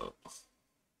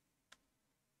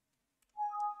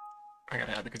 I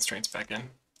gotta add the constraints back in.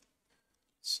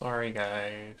 Sorry,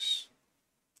 guys.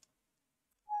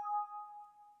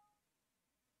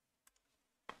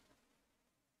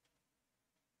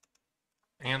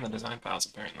 And the design files,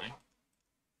 apparently.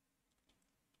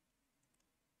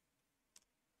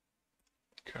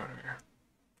 Coder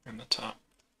and the top.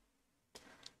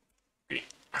 Great.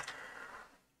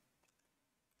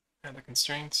 Add the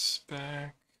constraints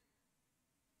back.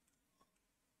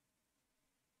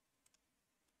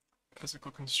 Physical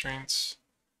constraints.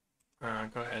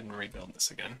 Go ahead and rebuild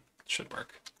this again. It should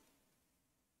work.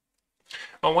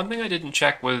 Oh, one thing I didn't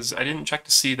check was I didn't check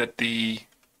to see that the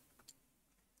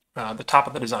top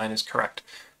of the design is correct.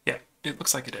 Yeah, it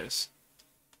looks like it is.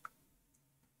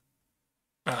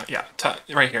 Yeah,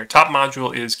 right here. Top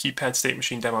module is Keypad State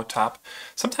Machine Demo Top.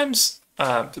 Sometimes,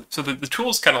 so the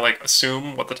tools kind of like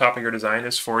assume what the top of your design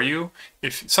is for you.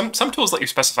 If some tools let you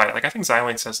specify it, like I think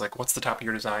Xilinx says like what's the top of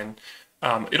your design.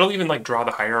 It'll even like draw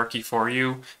the hierarchy for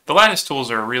you. The Lattice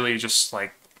tools are really just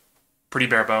like pretty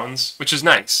bare bones, which is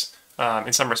nice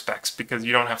in some respects because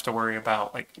you don't have to worry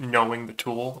about like knowing the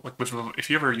tool. Like if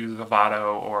you ever use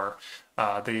Vivado or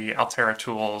the Altera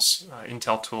tools,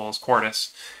 Intel tools,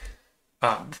 Quartus.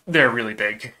 They're really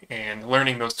big, and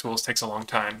learning those tools takes a long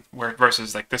time.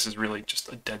 Versus like this is really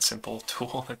just a dead simple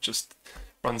tool that just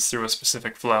runs through a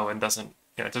specific flow and doesn't,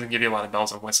 it doesn't give you a lot of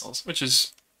bells and whistles, which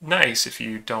is nice if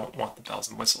you don't want the bells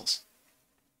and whistles.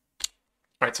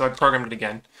 All right, so I programmed it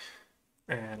again,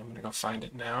 and I'm gonna go find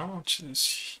it now, which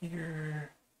is here.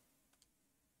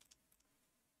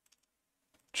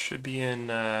 It should be in.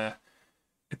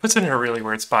 It puts it in a really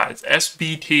weird spot. It's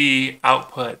SBT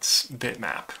outputs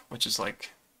bitmap, which is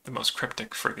like the most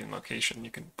cryptic friggin' location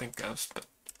you can think of. But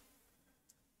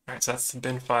all right, so that's the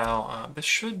bin file. This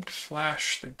should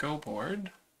flash the Go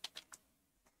board.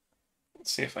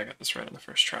 Let's see if I got this right on the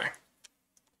first try.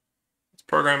 It's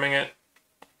programming it.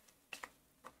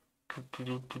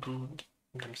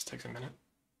 Sometimes it takes a minute.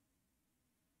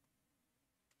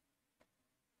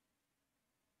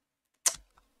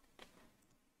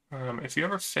 If you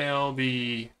ever fail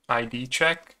the ID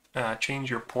check, change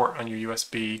your port on your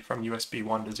USB from USB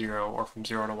 1 to 0 or from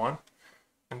 0 to 1,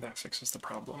 and that fixes the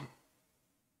problem.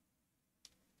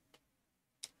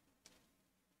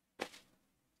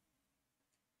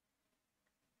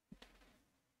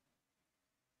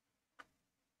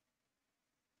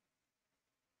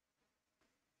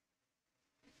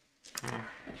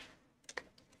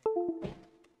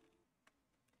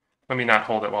 Let me not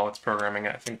hold it while it's programming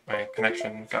it. I think my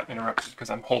connection got interrupted because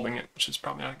I'm holding it, which is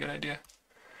probably not a good idea.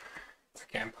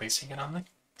 Okay, I'm placing it on the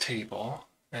table,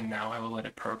 and now I will let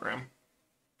it program.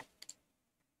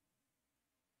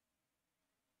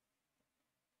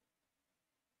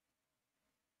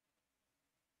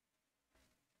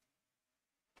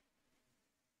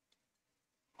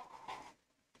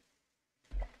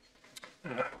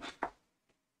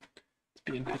 It's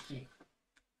being picky.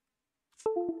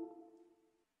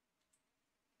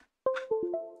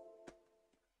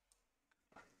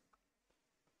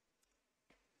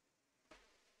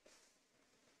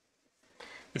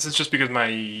 This is just because my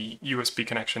USB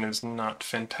connection is not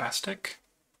fantastic.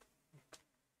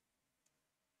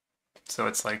 So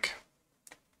it's like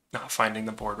not finding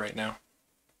the board right now.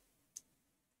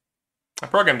 I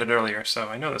programmed it earlier, so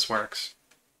I know this works.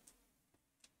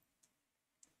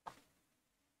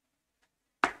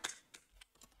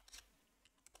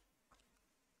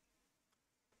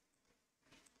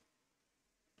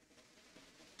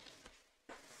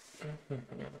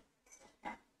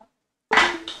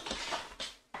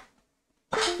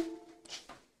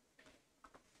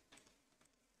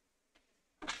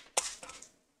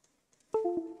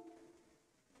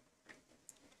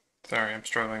 Sorry, I'm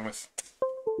struggling with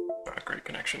not great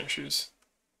connection issues.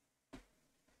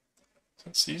 So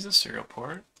let's use the serial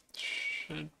port.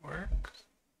 Should work.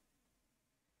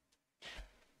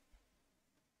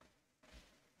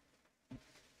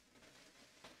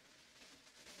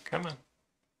 Come on.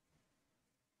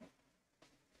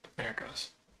 There it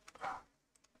goes.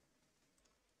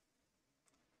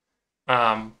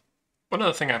 One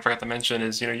other thing I forgot to mention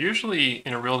is, usually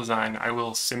in a real design, I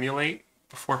will simulate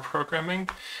before programming.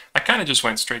 I kind of just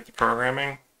went straight to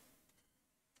programming.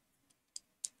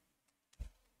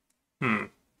 All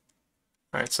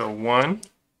right, so 1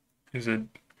 is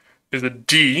a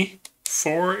D,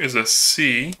 4 is a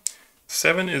C,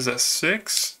 7 is a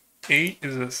 6, 8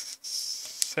 is a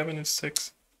 7 is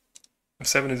 6,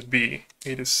 7 is B,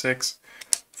 8 is 6,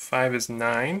 5 is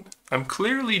 9. I'm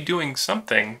clearly doing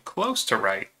something close to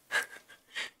right.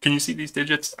 Can you see these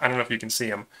digits? I don't know if you can see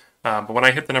them, but when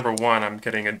I hit the number 1, I'm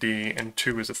getting a D, and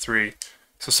 2 is a 3.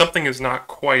 So something is not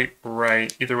quite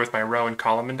right, either with my row and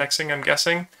column indexing, I'm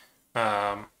guessing,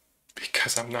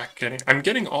 because I'm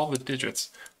getting all the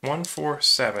digits. 1, 4,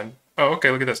 7. Oh,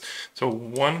 okay, look at this. So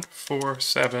 1, 4,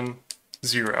 7,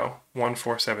 0, 1,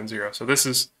 4, 7, 0. So this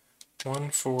is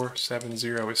 1, 4, 7,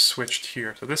 0 is switched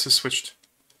here. So this is switched.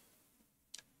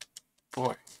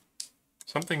 Boy,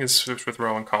 something is switched with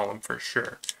row and column for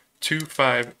sure.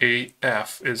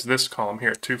 258F is this column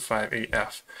here,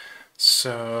 258F.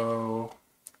 So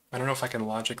I don't know if I can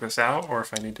logic this out or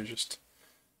if I need to just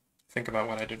think about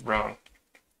what I did wrong.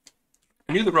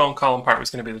 I knew the row and column part was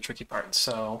going to be the tricky part,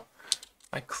 so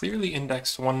I clearly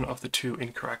indexed one of the two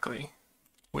incorrectly.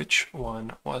 Which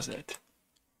one was it?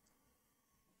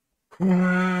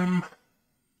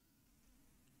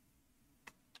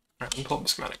 All right, let me pull up the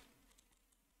schematic.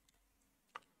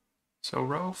 So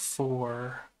row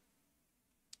 4,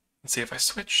 let's see if I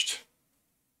switched.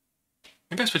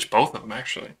 Maybe I switched both of them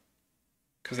actually,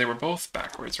 because they were both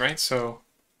backwards, right? So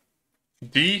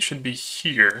D should be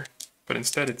here, but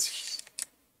instead it's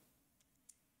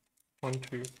 1,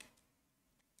 2.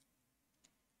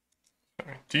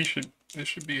 Sorry, this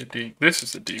should be a D. This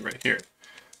is a D right here,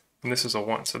 and this is a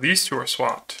 1. So these two are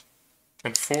swapped,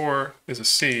 and 4 is a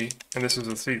C, and this is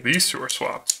a C. These two are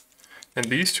swapped, and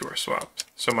these two are swapped.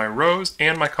 So my rows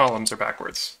and my columns are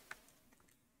backwards,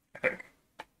 I think.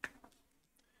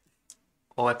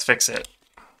 Well, let's fix it.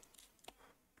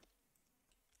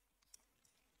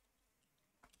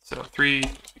 So 3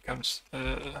 becomes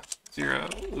 0.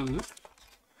 Oof.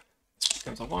 This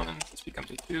becomes a 1. This becomes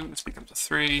a 2. This becomes a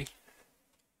 3.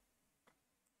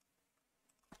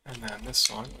 And then this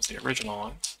one was the original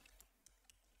one.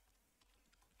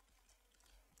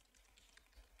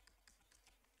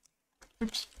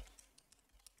 Oops.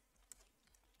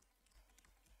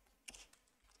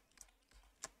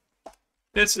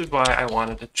 This is why I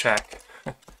wanted to check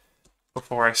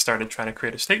before I started trying to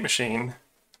create a state machine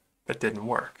that didn't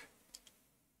work.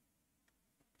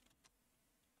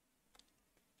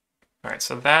 All right,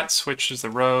 so that switches the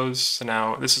rows. So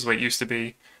now this is what it used to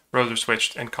be. Rows are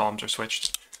switched and columns are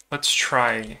switched. Let's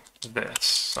try this.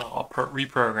 So I'll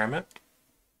reprogram it.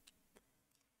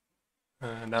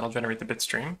 And that'll generate the bit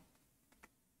stream.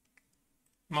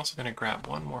 I'm also going to grab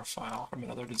one more file from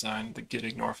another design, the git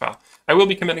ignore file. I will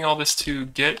be committing all this to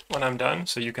Git when I'm done,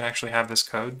 so you can actually have this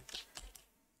code.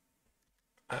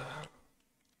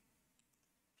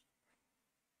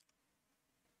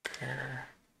 Compare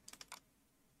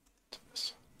to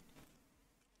this.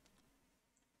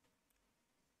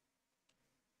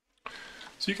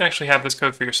 So you can actually have this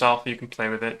code for yourself. You can play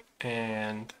with it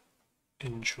and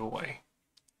enjoy.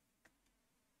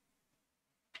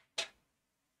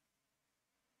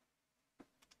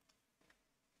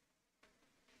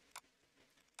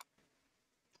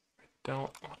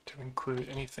 Don't want to include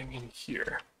anything in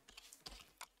here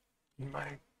in my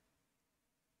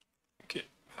Git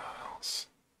files.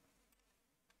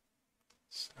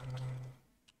 So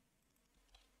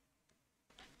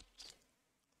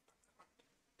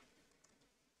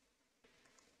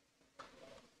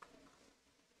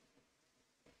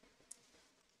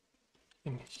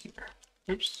in here.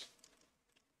 Oops.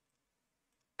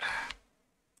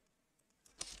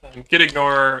 Git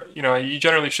ignore, you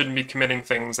generally shouldn't be committing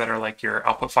things that are like your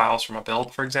output files from a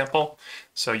build, for example.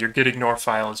 So your git ignore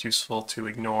file is useful to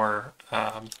ignore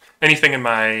anything in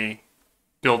my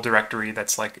build directory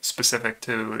that's like specific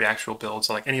to the actual build.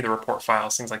 So like any of the report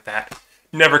files, things like that.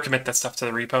 Never commit that stuff to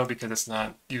the repo because it's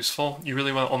not useful. You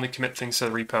really want to only commit things to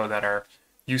the repo that are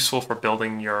useful for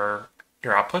building your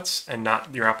outputs and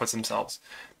not your outputs themselves.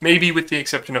 Maybe with the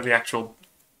exception of the actual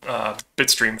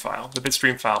bitstream file. The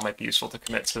bitstream file might be useful to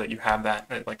commit so that you have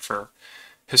that like for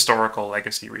historical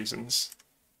legacy reasons.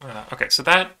 Okay, so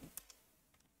that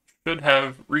should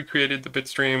have recreated the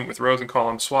bitstream with rows and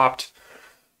columns swapped.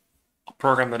 I'll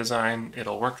program the design.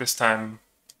 It'll work this time.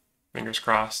 Fingers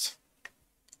crossed.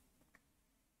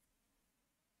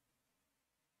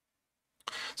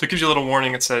 So it gives you a little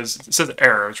warning. It says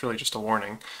error. It's really just a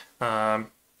warning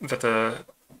that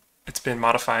it's been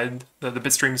modified. The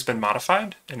bitstream has been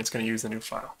modified, and it's going to use the new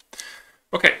file.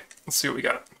 Okay, let's see what we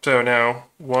got. So now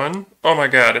 1. Oh my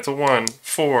God, it's a 1.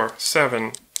 4,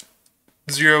 7.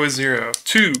 0 is 0.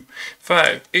 2,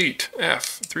 5, 8. F.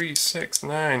 3, 6,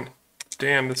 9.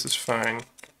 Damn, this is fine.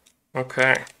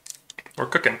 Okay, we're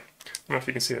cooking. I don't know if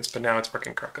you can see this, but now it's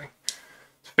working correctly.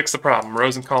 Fix the problem.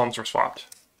 Rows and columns were swapped.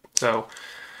 So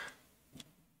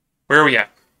where are we at?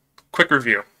 Quick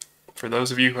review. For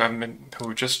those of you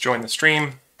who just joined the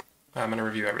stream, I'm going to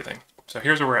review everything. So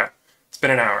here's where we're at. It's been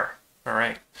an hour. All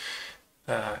right.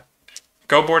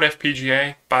 Go board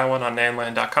FPGA. Buy one on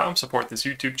nanland.com. Support this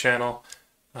YouTube channel.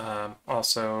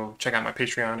 Also, check out my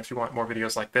Patreon if you want more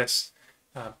videos like this.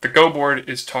 The Go board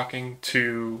is talking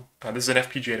to, this is an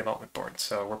FPGA development board.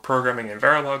 So we're programming in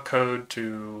Verilog code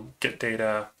to get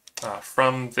data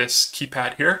from this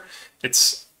keypad here.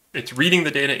 It's reading the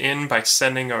data in by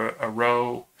sending a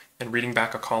row and reading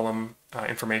back a column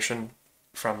information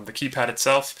from the keypad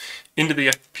itself into the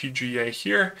FPGA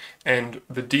here, and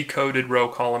the decoded row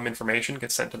column information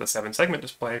gets sent to the 7-segment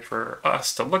display for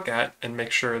us to look at and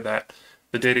make sure that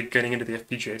the data getting into the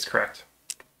FPGA is correct.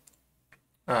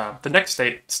 The next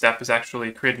step is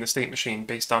actually creating the state machine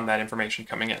based on that information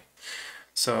coming in.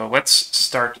 So let's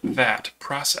start that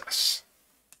process.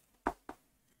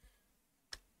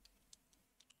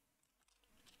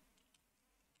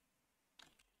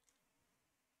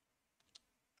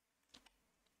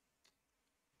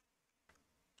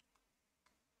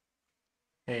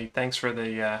 Hey, thanks for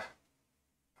the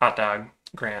hot dog,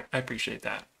 Grant. I appreciate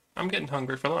that. I'm getting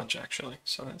hungry for lunch, actually,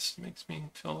 so this makes me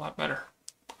feel a lot better.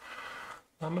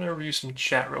 I'm going to review some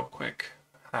chat real quick.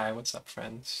 Hi, what's up,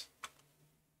 friends?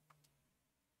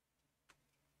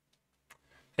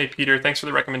 Hey, Peter, thanks for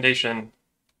the recommendation.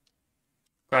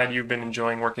 Glad you've been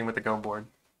enjoying working with the Go board.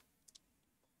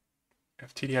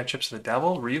 FTDI chips of the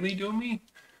devil? Really, Doomy?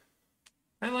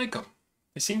 I like them.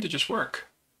 They seem to just work.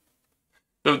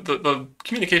 The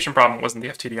communication problem wasn't the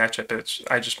FTDI chip. It's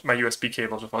my USB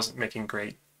cable just wasn't making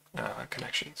great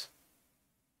connections.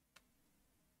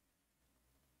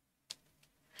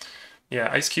 Yeah,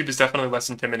 Ice Cube is definitely less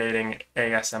intimidating.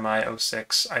 ASMI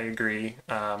 06, I agree.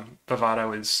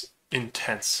 Bravado is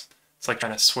intense. It's like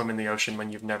trying to swim in the ocean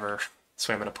when you've never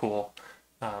swam in a pool.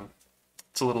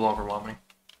 It's a little overwhelming.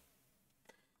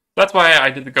 That's why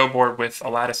I did the Go board with a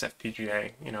Lattice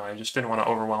FPGA. You know, I just didn't want to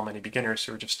overwhelm any beginners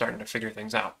who were just starting to figure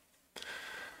things out.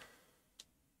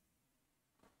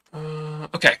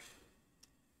 Okay.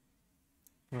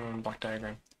 Block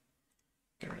diagram.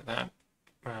 Get rid of that.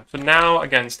 So now,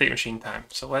 again, state machine time.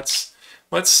 So let's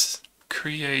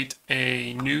create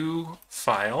a new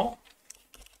file.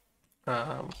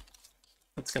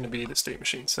 That's going to be the state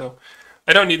machine. So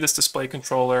I don't need this display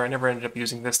controller. I never ended up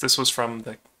using this. This was from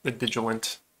the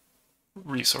Digilent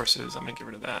resources. I'm going to get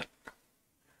rid of that.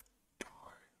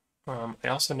 I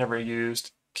also never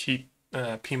used PMod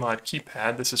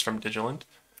Keypad. This is from Digilent.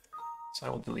 So I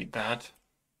will delete that.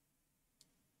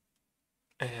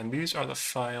 And these are the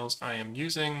files I am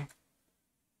using.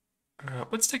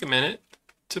 Let's take a minute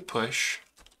to push.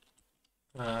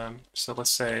 So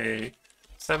let's say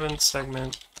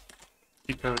 7-segment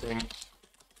decoding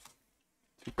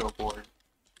to Go board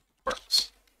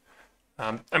works.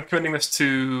 I'm committing this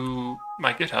to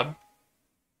my GitHub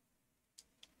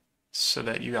so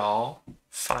that you all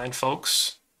fine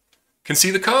folks can see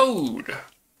the code.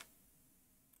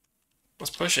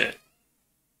 Let's push it.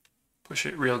 Push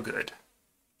it real good.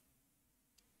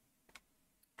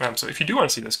 So if you do want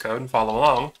to see this code and follow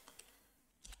along,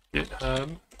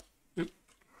 GitHub,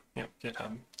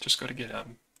 GitHub. Just go to GitHub.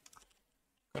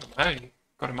 Go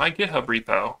to my GitHub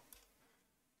repo,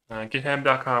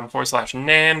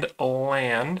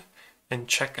 github.com/nandland, and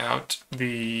check out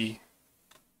the,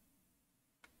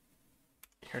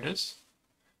 here it is,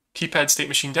 Keypad state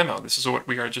machine demo. This is what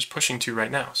we are just pushing to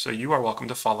right now. So you are welcome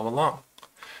to follow along.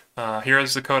 Here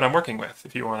is the code I'm working with.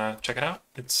 If you want to check it out,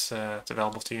 it's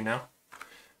available to you now.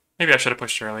 Maybe I should have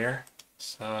pushed earlier,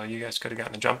 so you guys could have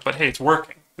gotten a jump. But hey, it's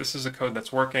working. This is a code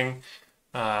that's working.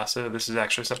 So this is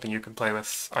actually something you can play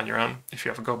with on your own if you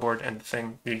have a Go board and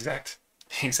the exact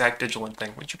Digilent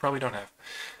thing, which you probably don't have.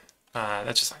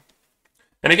 That's just fine.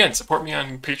 And again, support me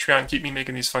on Patreon. Keep me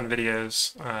making these fun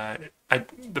videos.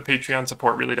 The Patreon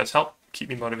support really does help keep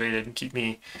me motivated and keep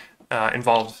me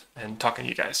involved and talking to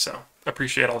you guys. So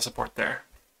appreciate all the support there.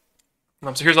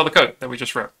 So here's all the code that we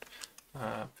just wrote.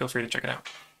 Feel free to check it out.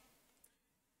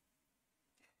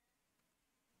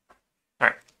 All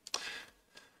right.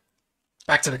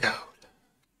 Back to the code.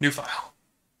 New file.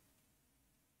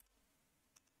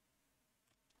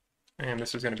 And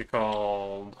this is going to be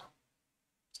called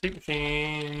state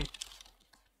machine.b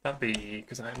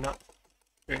because I'm not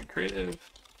doing creative. And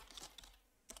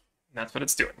that's what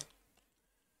it's doing.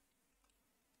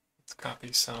 Let's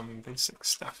copy some basic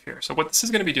stuff here. So what this is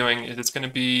going to be doing is it's going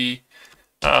to be,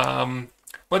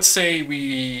 let's say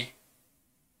we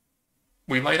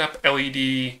light up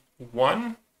LED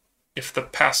 1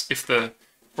 we're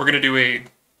going to do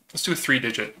let's do a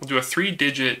 3-digit. We'll do a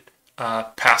 3-digit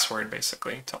password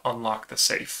basically to unlock the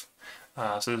safe.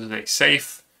 So this is a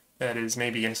safe that is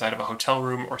maybe inside of a hotel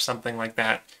room or something like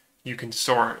that. You can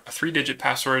store a 3-digit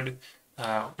password,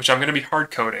 which I'm going to be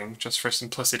hard coding just for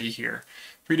simplicity here.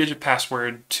 3-digit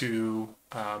password to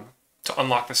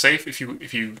unlock the safe. If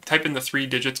you type in the 3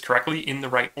 digits correctly in the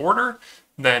right order,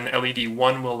 then LED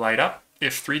 1 will light up.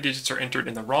 If 3 digits are entered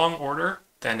in the wrong order,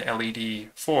 then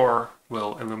LED 4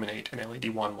 will illuminate and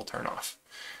LED 1 will turn off.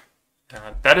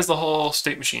 That is the whole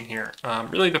state machine here.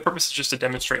 Really, the purpose is just to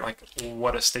demonstrate like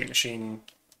what a state machine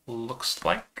looks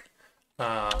like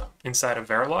inside of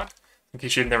Verilog. In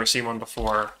case you've never seen one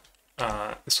before,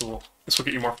 this will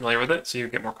get you more familiar with it, so you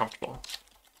get more comfortable.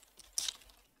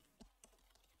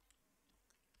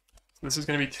 This is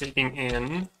going to be taking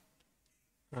in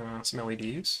some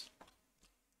LEDs.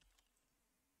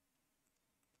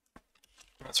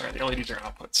 That's right, the LEDs are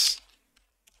outputs,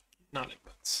 not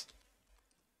inputs.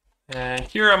 And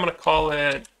here I'm going to call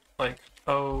it like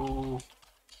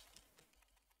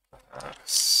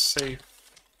safe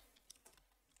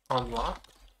unlocked.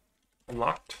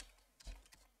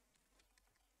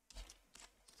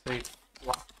 Safe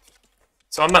locked.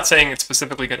 So I'm not saying it's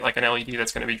specifically like an LED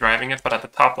that's going to be driving it, but at the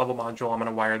top level module, I'm going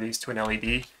to wire these to an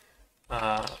LED.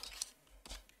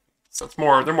 So it's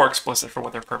more, they're more explicit for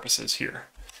what their purpose is here.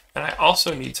 And I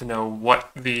also need to know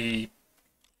what the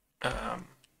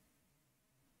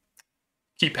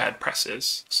keypad press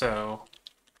is. So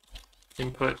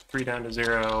input 3 down to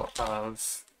 0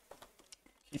 of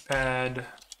keypad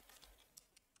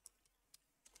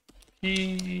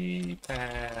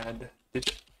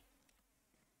digit.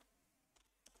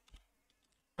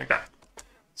 Like that.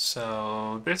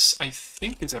 So this, I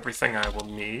think, is everything I will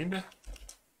need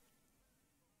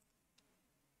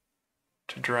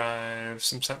to drive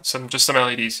just some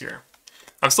LEDs here.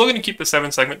 I'm still going to keep the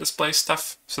 7-segment display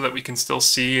stuff so that we can still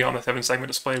see on the 7-segment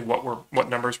display what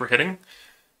numbers we're hitting.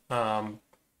 Yeah.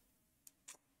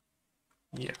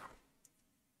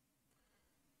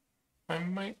 I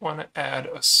might want to add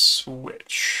a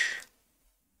switch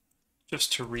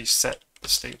just to reset the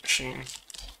state machine.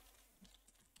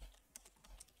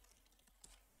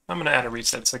 I'm going to add a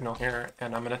reset signal here,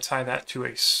 and I'm going to tie that to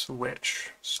a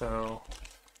switch. So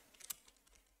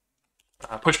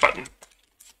push button.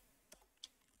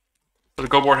 So the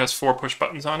Go board has 4 push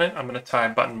buttons on it. I'm going to tie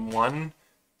button 1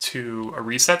 to a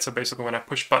reset. So basically when I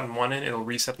push button 1 in, it'll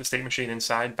reset the state machine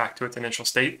inside back to its initial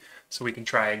state so we can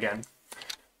try again.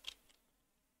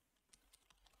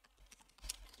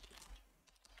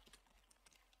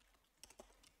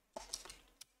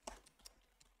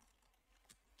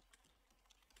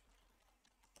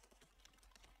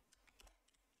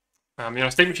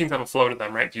 State machines have a flow to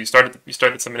them, right? You start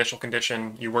at some initial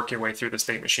condition, you work your way through the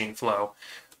state machine flow,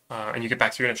 and you get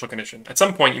back to your initial condition. At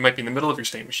some point, you might be in the middle of your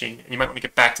state machine, and you might want to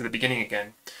get back to the beginning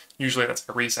again. Usually that's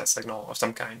a reset signal of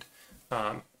some kind.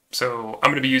 So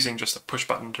I'm going to be using just a push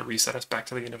button to reset us back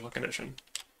to the initial condition.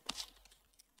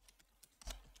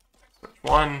 Switch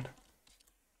 1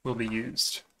 will be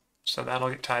used. So that'll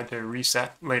get tied to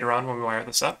reset later on when we wire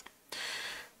this up.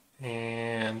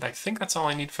 And I think that's all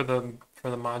I need for the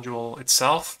module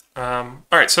itself. All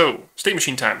right, so state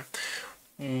machine time.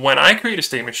 When I create a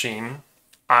state machine,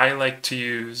 I like to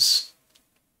use,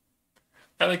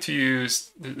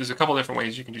 there's a couple different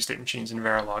ways you can do state machines in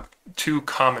Verilog. 2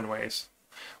 common ways.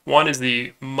 One is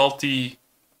the multi-always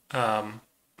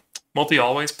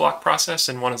block process,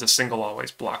 and one is a single always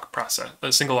block process,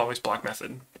 a single always block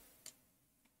method.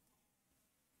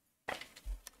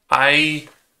 I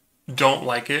don't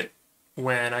like it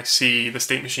when I see the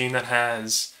state machine that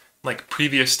has like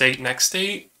previous state, next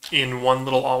state in one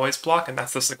little always block, and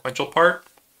that's the sequential part,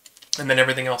 and then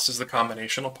everything else is the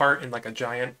combinational part in like a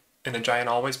giant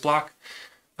always block.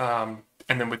 And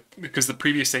then because the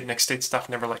previous state, next state stuff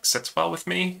never like sits well with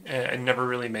me, and it never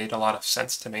really made a lot of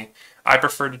sense to me. I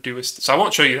prefer to do so I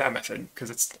won't show you that method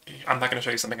because I'm not going to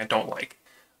show you something I don't like.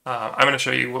 I'm going to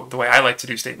show you the way I like to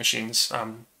do state machines.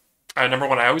 Number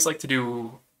one, I always like to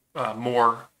do a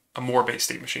Moore-based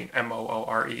state machine,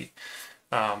 M-O-O-R-E,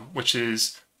 which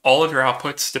is all of your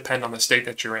outputs depend on the state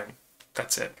that you're in.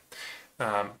 That's it.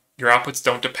 Your outputs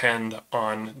don't depend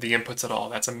on the inputs at all.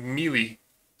 That's a Mealy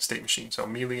state machine. So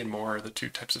Mealy and Moore are the 2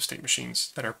 types of state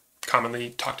machines that are commonly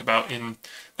talked about in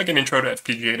like an intro to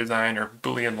FPGA design or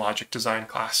Boolean logic design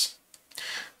class.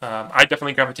 I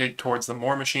definitely gravitate towards the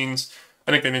Moore machines.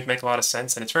 I think they make a lot of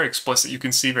sense, and it's very explicit. You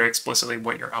can see very explicitly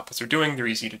what your outputs are doing. They're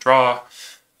easy to draw.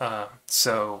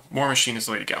 So Moore machine is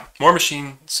the way to go. Moore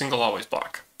machine, single always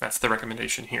block. That's the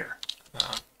recommendation here.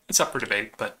 It's up for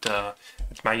debate, but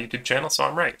it's my YouTube channel, so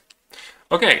I'm right.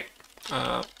 Okay,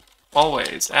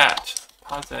 always at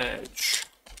pause edge,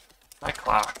 my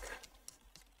clock.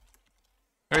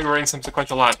 We're writing some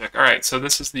sequential logic. All right, so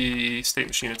this is the state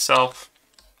machine itself.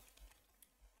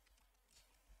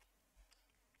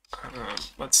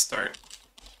 Let's start.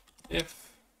 If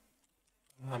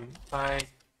I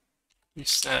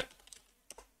reset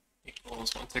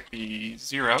equals, want to be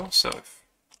 0, so if,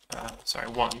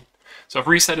 1. So if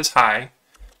reset is high,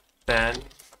 then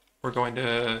we're going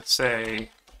to say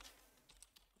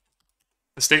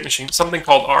the state machine, something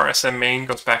called RSM main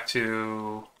goes back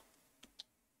to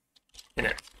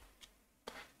init,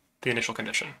 the initial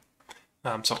condition.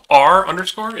 So R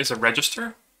underscore is a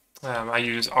register. I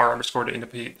use R underscore to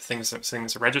indicate things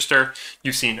as a register.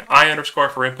 You've seen I underscore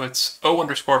for inputs, O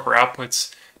underscore for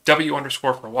outputs, W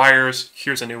underscore for wires.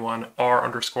 Here's a new one, R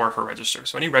underscore for register.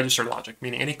 So any register logic,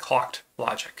 meaning any clocked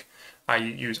logic, I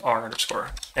use R underscore.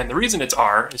 And the reason it's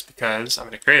R is because I'm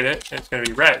going to create it, and it's going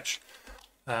to be reg.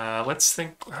 Let's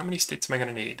think, how many states am I going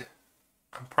to need?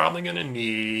 I'm probably going to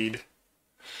need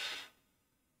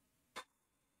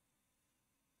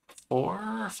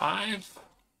 4 or 5.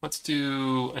 Let's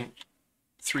do a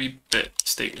 3-bit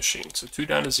state machine. So 2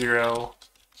 down to 0,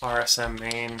 RSM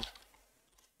main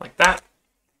like that.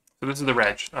 So this is the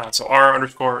reg. So R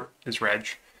underscore is reg.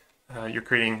 You're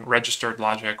creating registered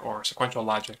logic or sequential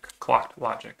logic, clocked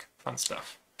logic, fun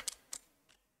stuff.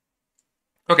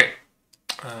 Okay.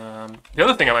 The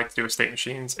other thing I like to do with state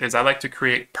machines is I like to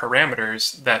create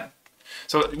parameters that.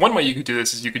 So one way you could do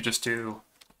this is you could just do,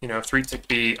 3-tick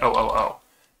B 000,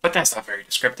 but that's not very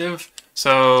descriptive.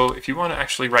 So if you want to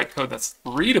actually write code that's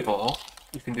readable,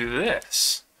 you can do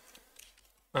this.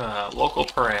 Local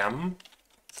param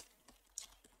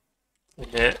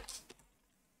init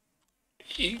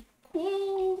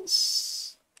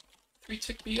equals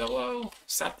 3-tick B 000.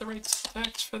 Is that the right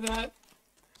syntax for that?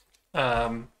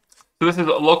 So this is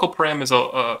a local param is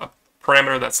a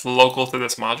parameter that's local to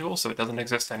this module, so it doesn't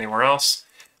exist anywhere else.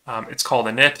 It's called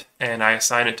init, and I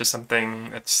assign it to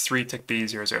something that's 3-tick B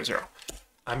 000.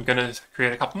 I'm going to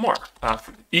create a couple more.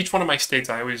 For each one of my states,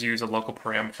 I always use a local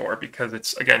param for because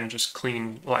it's, again, just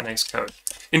clean, nice code.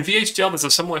 In VHDL, there's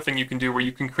a similar thing you can do where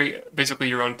you can create basically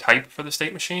your own type for the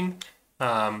state machine.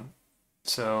 And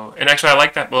actually, I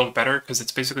like that a little better because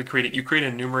it's basically you create a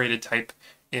enumerated type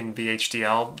in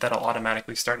VHDL that'll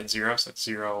automatically start at 0. So it's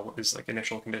 0 is like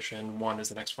initial condition, 1 is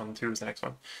the next one, 2 is the next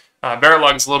one.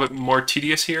 Verilog is a little bit more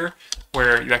tedious here,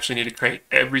 where you actually need to create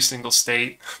every single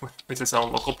state with its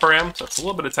own local param. So it's a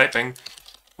little bit of typing.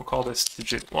 We'll call this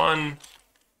digit 1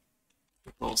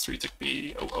 equals 3-tick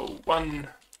B 001.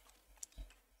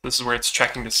 This is where it's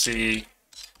checking to see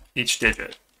each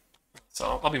digit.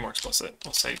 So I'll be more explicit.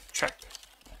 We'll say check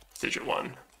digit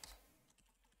 1.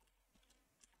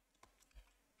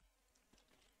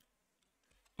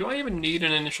 Do I even need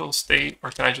an initial state, or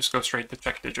can I just go straight to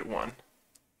check digit 1?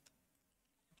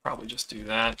 Probably just do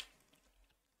that.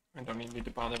 I don't even need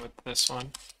to bother with this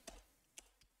one.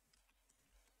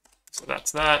 So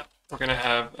that's that. We're going to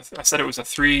have, I said it was a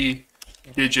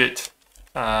 3-digit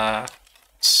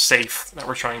safe that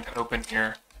we're trying to open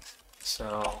here.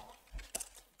 So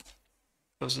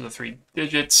those are the 3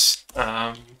 digits.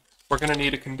 We're going to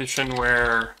need a condition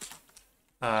where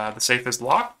the safe is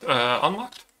unlocked.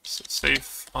 So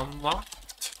safe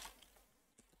unlocked.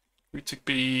 3-tick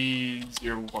B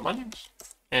 01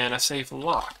 and a safe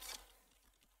locked.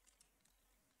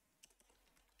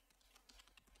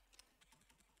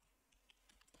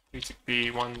 B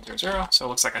 100. So it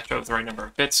looks like I chose the right number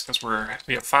of bits because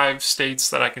we have 5 states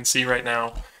that I can see right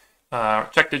now.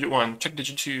 Check digit 1, check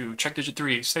digit 2, check digit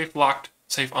 3, safe locked,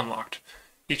 safe unlocked.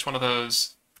 Each one of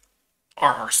those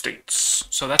are our states.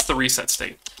 So that's the reset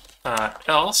state.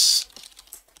 Else.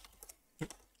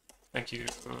 Thank you,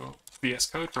 VS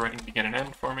Code, for writing begin and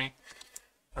end for me.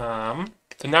 So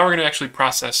now we're going to actually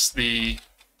process the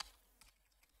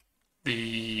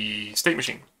state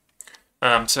machine.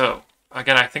 So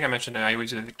again, I think I mentioned I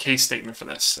always use the case statement for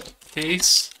this. So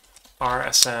case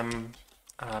RSM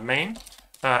main.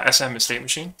 SM is state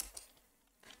machine.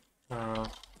 No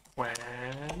wait,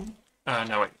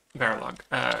 Verilog.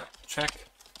 Check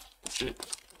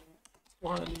digit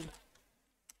 1.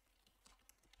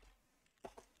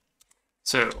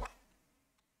 So,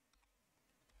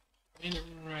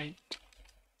 right.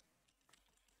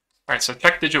 All right, so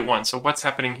check digit 1. So what's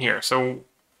happening here? So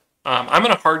I'm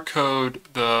going to hard code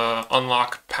the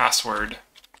unlock password.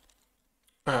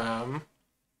 It's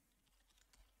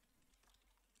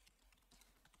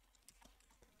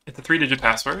a 3-digit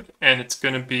password, and it's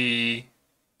going to be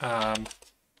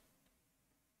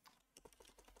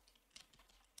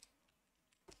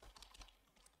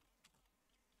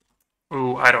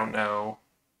I don't know.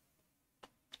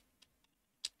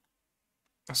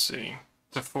 Let's see.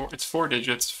 It's 4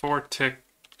 digits, 4-tick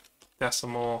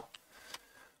decimal.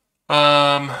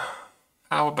 How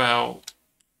about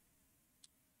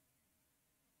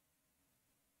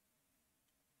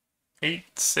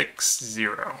 860?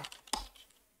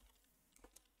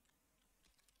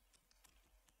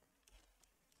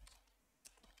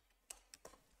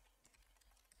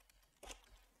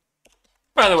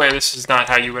 By the way, this is not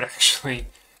how you would actually.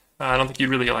 I don't think you'd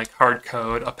really hard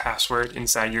code a password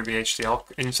inside your VHDL,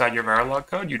 inside your Verilog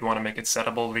code. You'd want to make it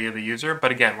settable via the user. But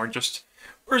again, we're just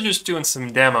doing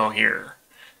some demo here.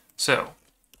 So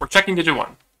we're checking digit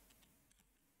 1.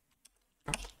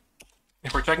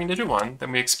 If we're checking digit 1,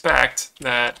 then we expect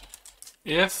that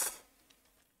if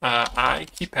I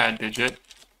keypad digit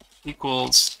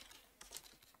equals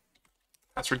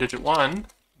password digit 1,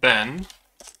 then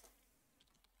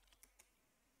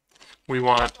we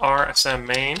want RSM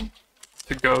main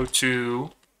to go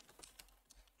to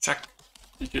check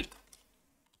digit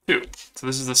 2. So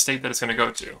this is the state that it's going to go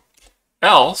to.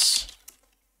 Else,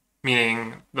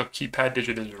 meaning the keypad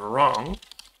digit is wrong,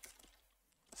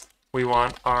 we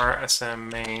want RSM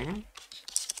main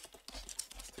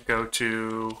go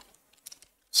to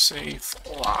safe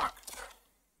locked.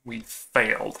 We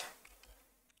failed.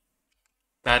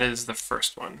 That is the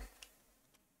first one.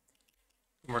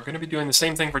 And we're going to be doing the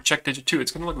same thing for check digit 2.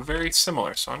 It's going to look very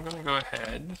similar. So I'm going to go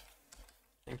ahead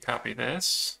and copy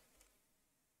this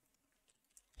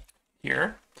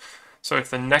here. So if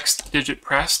the next digit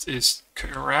pressed is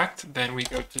correct, then we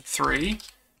go to 3.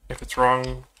 If it's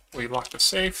wrong, we lock the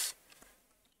safe.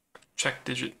 Check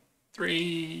digit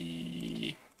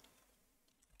 3.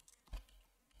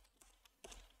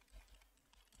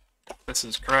 If this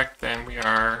is correct, then we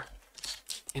are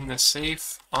in the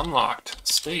safe unlocked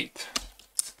state.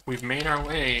 We've made our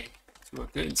way to a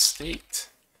good state.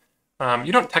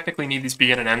 You don't technically need these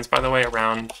begin and ends, by the way,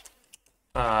 around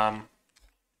a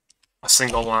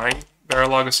single line.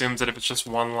 Verilog assumes that if it's just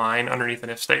one line underneath an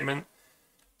if statement,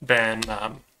 then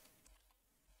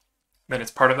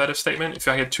it's part of that if statement. If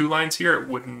I had 2 lines here, it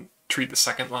wouldn't treat the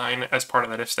second line as part of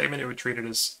that if statement. It would treat it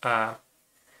as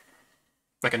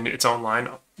like its own line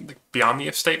beyond the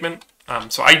if statement.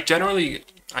 So I generally,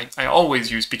 I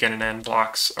always use begin and end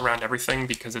blocks around everything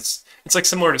because it's like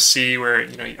similar to C, where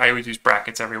I always use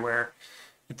brackets everywhere.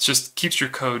 It just keeps your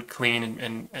code clean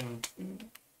and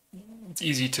it's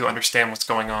easy to understand what's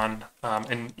going on,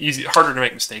 and harder to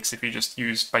make mistakes if you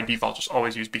just by default, just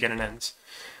always use begin and ends.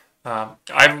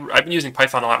 I've been using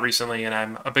Python a lot recently, and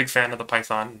I'm a big fan of the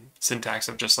Python syntax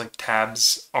of just like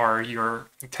tabs are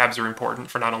important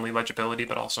for not only legibility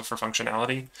but also for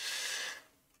functionality.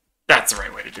 That's the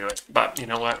right way to do it. But you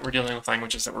know what? We're dealing with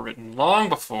languages that were written long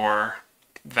before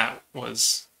that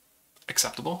was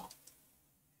acceptable.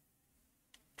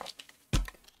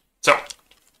 So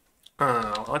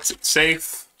let's hit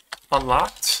safe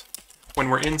unlocked. When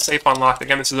we're in safe unlocked,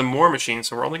 again, this is a more machine,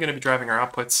 so we're only going to be driving our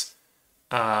outputs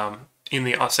in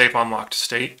the safe unlocked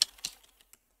state.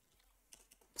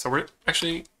 So we're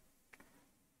actually,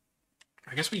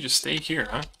 I guess we just stay here,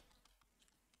 huh?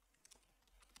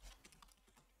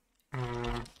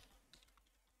 I'm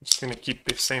just going to keep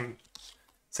the same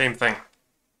thing.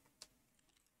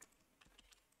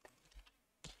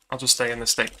 I'll just stay in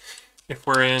this state. If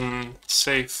we're in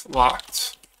safe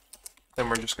locked, then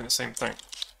we're just going to same thing.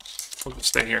 We'll just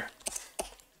stay here,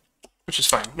 which is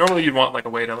fine. Normally you'd want like a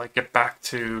way to like get back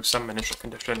to some initial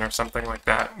condition or something like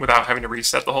that without having to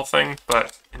reset the whole thing.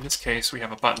 But in this case, we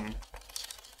have a button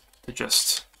to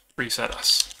just reset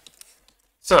us.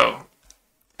 So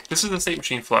this is the state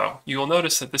machine flow. You will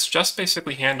notice that this just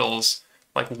basically handles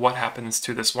like what happens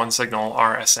to this one signal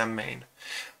RSM main.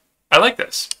 I like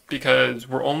this because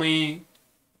we're only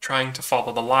trying to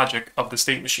follow the logic of the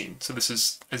state machine. So this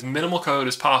is as minimal code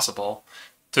as possible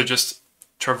to just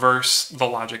traverse the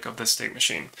logic of this state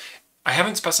machine. I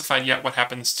haven't specified yet what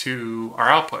happens to our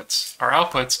outputs. Our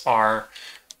outputs are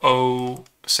O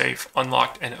safe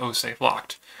unlocked and O safe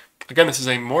locked. Again, this is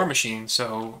a more machine,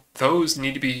 so those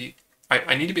need to be,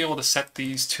 I need to be able to set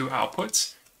these 2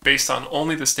 outputs based on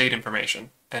only the state information.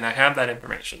 And I have that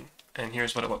information, and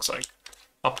here's what it looks like.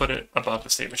 I'll put it above the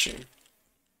state machine.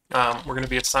 We're going to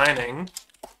be assigning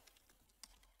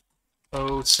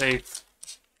O safe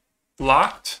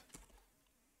locked.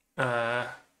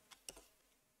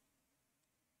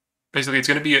 Basically, it's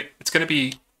going to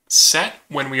be set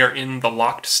when we are in the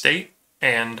locked state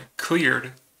and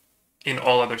cleared in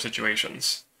all other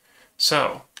situations.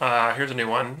 So here's a new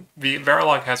one. The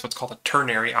Verilog has what's called a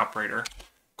ternary operator,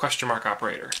 question mark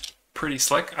operator. Pretty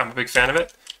slick. I'm a big fan of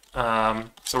it.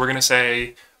 So we're going to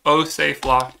say O safe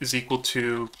locked is equal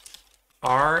to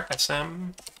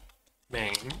RSM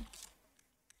main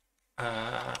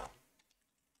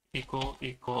equal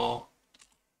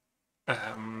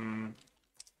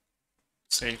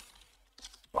safe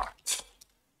locked.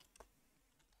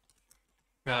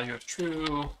 Value of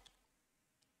true,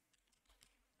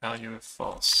 value of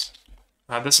false.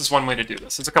 This is one way to do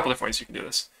this. There's a couple different ways you can do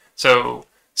this. So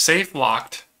safe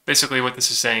locked, basically what this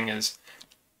is saying is,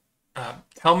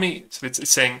 tell me, so it's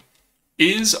saying,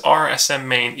 is RSM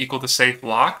main equal to safe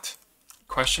locked?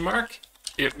 Question mark.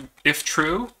 If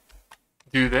true,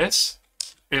 do this.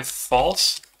 If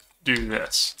false, do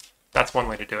this. That's one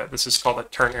way to do it. This is called a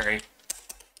ternary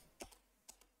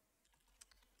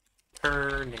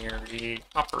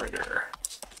operator.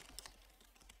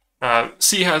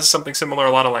 C has something similar.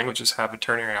 A lot of languages have a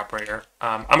ternary operator.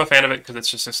 I'm a fan of it because it's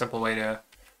just a simple way to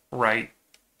write,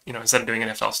 instead of doing an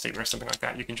if-else statement or something like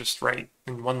that, you can just write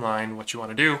in one line what you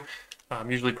want to do.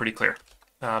 Usually pretty clear.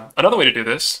 Another way to do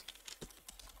this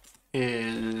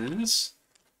is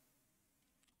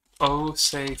O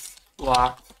safe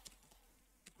locked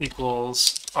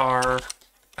equals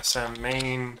RSM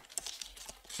main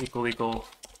equal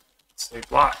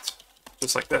safe locked.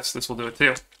 Just like this. This will do it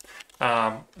too.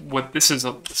 What this is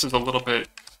a little bit,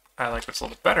 I like this a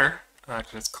little bit better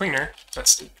because it's cleaner.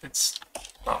 It's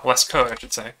less code, I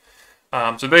should say.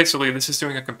 So basically, this is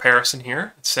doing a comparison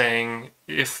here. It's saying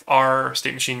if our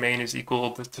state machine main is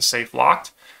equal to safe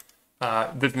locked,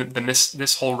 then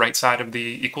this whole right side of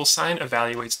the equal sign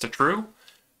evaluates to true.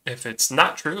 If it's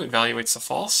not true, it evaluates to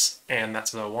false, and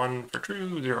that's a 1 for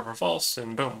true, 0 for false,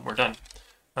 and boom, we're done.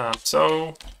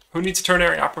 So who needs a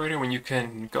ternary operator when you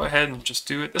can go ahead and just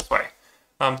do it this way?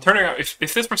 Ternary,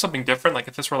 if this were something different, like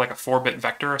if this were like a 4-bit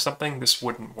vector or something, this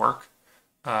wouldn't work.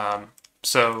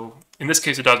 So in this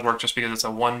case, it does work just because it's a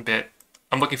 1-bit.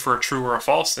 I'm looking for a true or a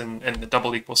false, and the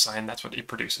double equal sign, that's what it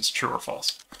produces, true or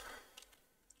false.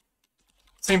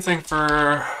 Same thing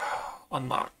for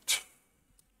unlocked.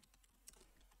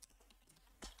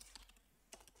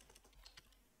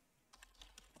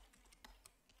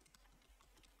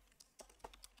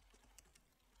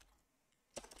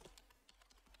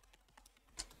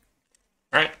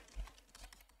 All right.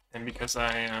 And because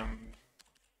I am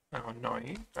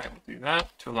annoying, I will do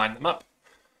that to align them up.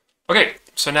 Okay,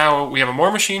 so now we have a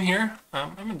more machine here.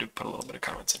 I'm going to put a little bit of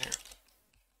comments in here.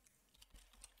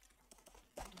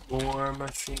 More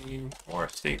machine, or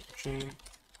state machine.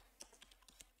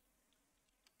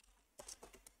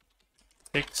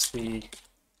 Takes the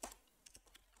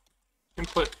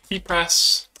input key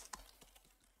press,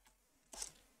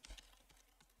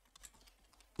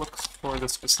 looks for the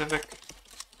specific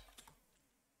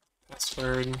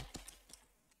password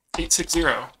 860. If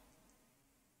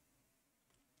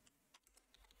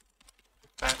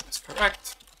that is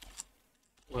correct,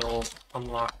 we'll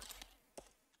unlock,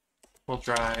 we'll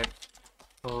drive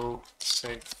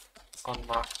safe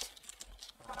unlocked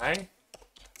I.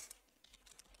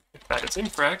 If that is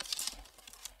incorrect,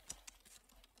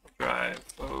 we'll drive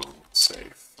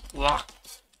safe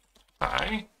locked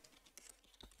I.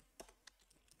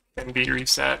 Can be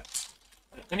reset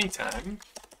at any time.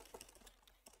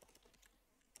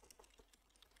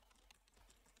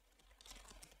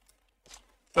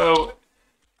 So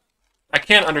I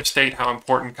can't understate how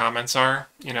important comments are,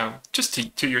 you know, just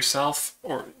to yourself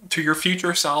or to your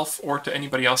future self or to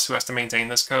anybody else who has to maintain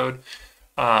this code.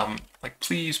 Like,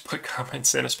 please put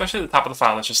comments in, especially at the top of the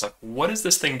file. It's just like, what is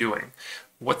this thing doing?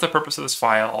 What's the purpose of this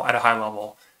file at a high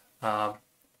level?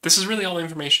 This is really all the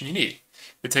information you need.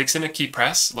 It takes in a key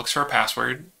press, looks for a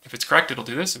password. If it's correct, it'll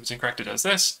do this. If it's incorrect, it does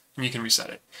this, and you can reset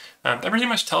it. That pretty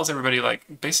much tells everybody,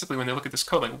 like, basically when they look at this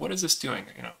code, like, what is this doing?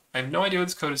 You know, I have no idea what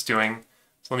this code is doing,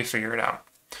 so let me figure it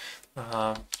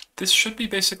out. This should be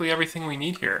basically everything we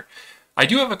need here. I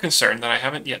do have a concern that I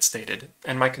haven't yet stated,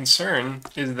 and my concern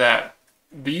is that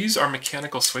these are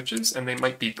mechanical switches and they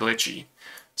might be glitchy,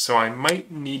 so I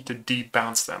might need to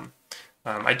debounce them.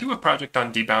 I do a project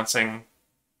on debouncing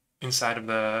inside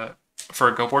of for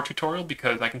a GoBoard tutorial,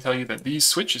 because I can tell you that these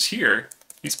switches here,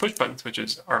 these push button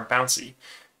switches, are bouncy.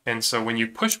 And so when you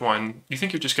push one, you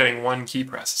think you're just getting one key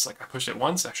press. It's like, I pushed it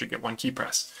once, I should get one key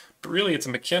press. But really, it's a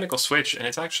mechanical switch, and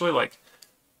it's actually like,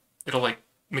 it'll like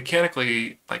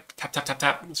mechanically like tap, tap, tap,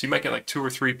 tap. So you might get like 2 or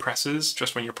 3 presses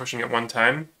just when you're pushing it one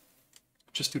time,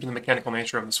 just due to the mechanical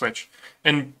nature of the switch.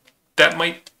 And that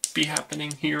might be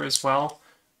happening here as well.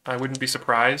 I wouldn't be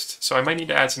surprised. So I might need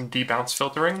to add some debounce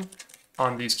filtering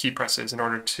on these key presses in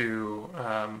order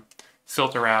to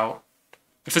filter out.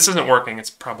 If this isn't working,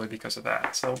 it's probably because of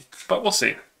that. So, but we'll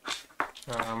see.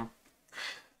 I'm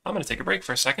going to take a break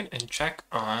for a second and check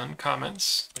on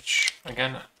comments, which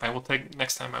again, I will take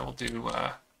next time. I will do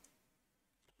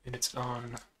in its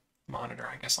own monitor.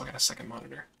 I guess I'll get a second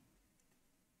monitor.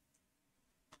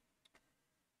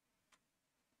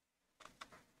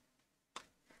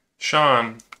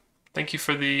 Sean, thank you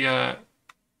for the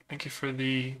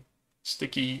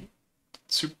sticky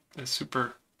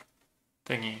super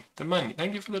thingy, the money.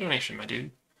 Thank you for the donation, my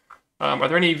dude. Are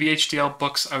there any VHDL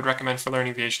books I would recommend for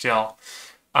learning VHDL?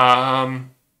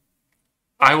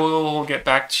 I will get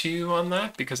back to you on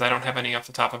that because I don't have any off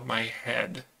the top of my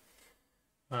head.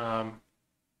 There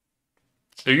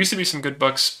used to be some good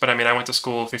books, but I mean, I went to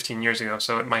school 15 years ago,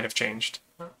 so it might have changed.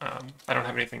 I don't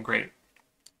have anything great.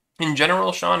 In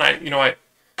general, Sean, it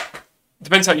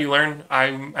depends how you learn.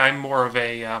 I'm more of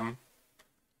a, I'm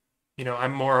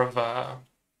more of a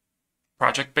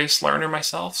project-based learner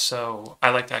myself, so I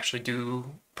like to actually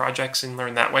do projects and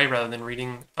learn that way rather than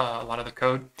reading a lot of the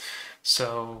code.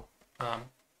 So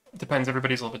depends.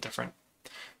 Everybody's a little bit different.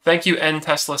 Thank you,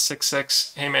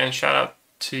 ntesla66. Hey man, shout out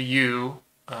to you.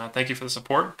 Thank you for the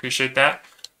support. Appreciate that.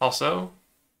 Also,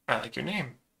 I like your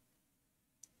name.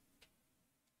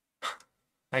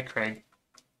 Hi, Craig.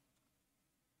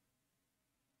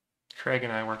 Craig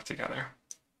and I work together.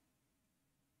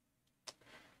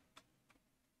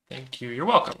 Thank you. You're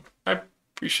welcome. I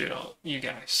appreciate all you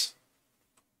guys.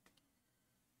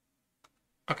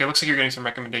 Okay, looks like you're getting some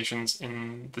recommendations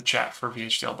in the chat for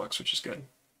VHDL books, which is good.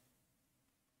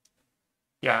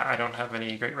 Yeah, I don't have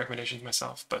any great recommendations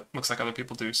myself, but looks like other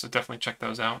people do, so definitely check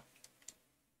those out.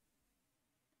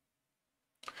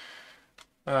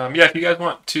 Yeah, if you guys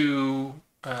want to,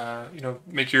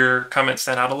 make your comments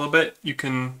stand out a little bit, you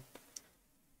can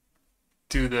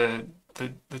do the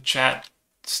chat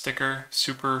sticker,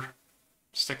 super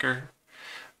sticker.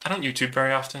 I don't YouTube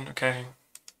very often, okay,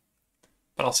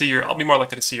 but I'll be more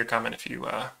likely to see your comment if you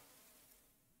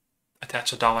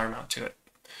attach a dollar amount to it.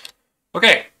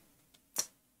 Okay,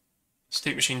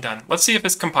 state machine done. Let's see if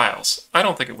this compiles. I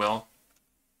don't think it will.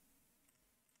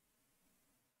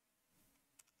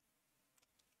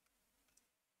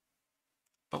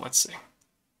 But let's see.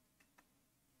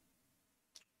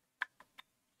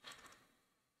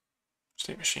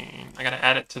 State machine. I gotta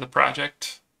add it to the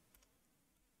project.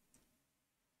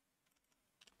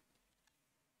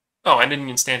 Oh, I didn't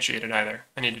instantiate it either.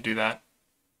 I need to do that.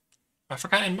 I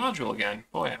forgot end module again.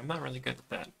 Boy, I'm not really good at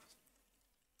that.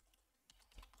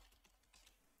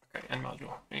 Okay, end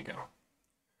module. There you go.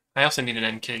 I also need an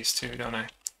end case too, don't I?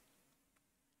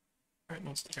 Alright,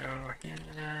 needs to go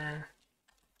here.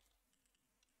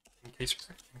 In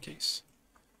case.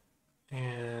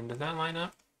 And does that line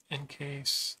up? In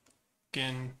case.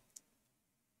 Again.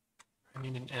 I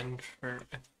need an end for.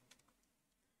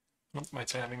 Oh, my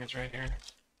tabbing is right here.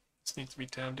 This needs to be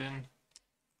tabbed in.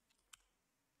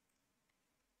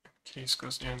 Case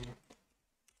goes in.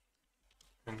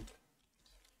 And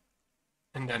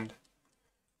end.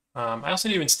 I also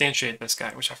need to instantiate this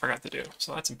guy, which I forgot to do,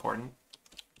 so that's important.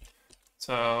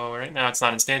 So right now it's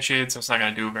not instantiated, so it's not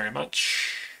going to do very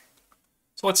much.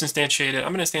 So let's instantiate it.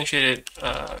 I'm going to instantiate it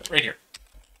right here.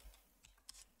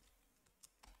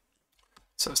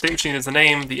 So state machine is the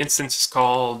name. The instance is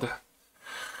called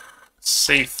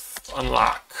safe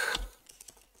unlock.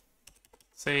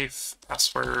 Safe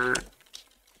password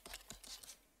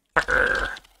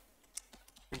checker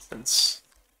instance.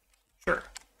 Sure.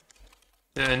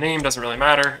 The name doesn't really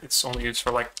matter. It's only used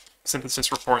for like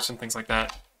synthesis reports and things like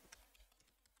that.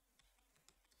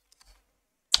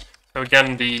 So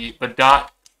again, the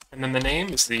dot and then the name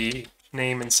is the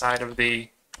name inside of the.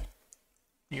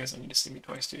 You guys don't need to see me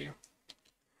twice, do you?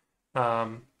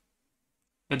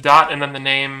 The dot and then the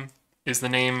name is the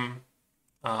name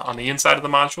on the inside of the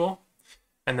module,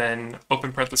 and then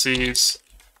open parentheses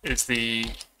is the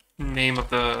name of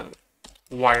the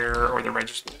wire or the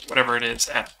register, whatever it is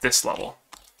at this level,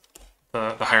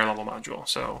 the higher level module.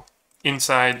 So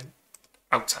inside,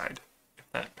 outside, if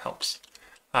that helps.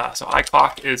 So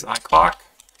iClock is iClock.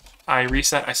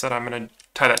 iReset, I said I'm going to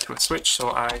tie that to a switch,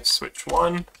 so I switch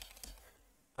 1.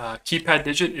 Keypad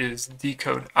digit is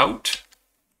decode out.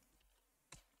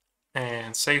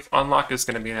 And safe unlock is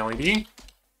going to be an LED.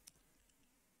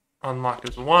 Unlocked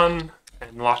is 1,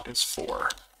 and locked is 4.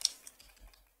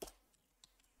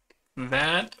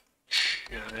 That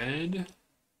should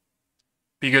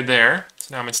be good there.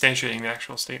 So now I'm instantiating the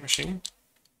actual state machine.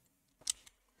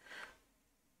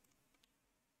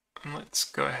 And let's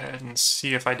go ahead and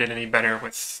see if I did any better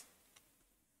with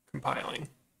compiling.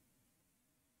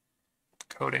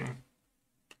 Coding.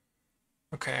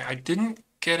 Okay, I didn't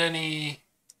get any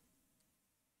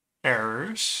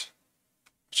errors,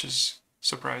 which is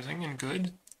surprising and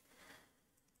good.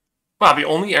 Wow, the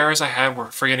only errors I had were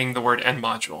forgetting the word end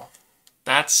module.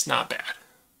 That's not bad.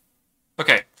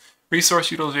 Okay,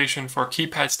 resource utilization for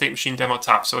keypad state machine demo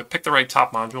top. So it picked the right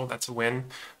top module, that's a win.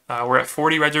 We're at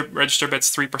 40 register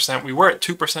bits, 3%. We were at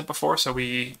 2% before, so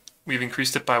we've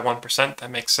increased it by 1%.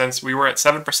 That makes sense. We were at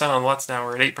 7% on LUTs, now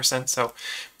we're at 8%. So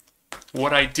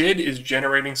what I did is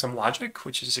generating some logic,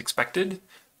 which is expected.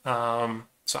 So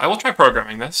I will try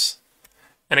programming this.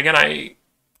 And again, I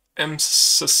am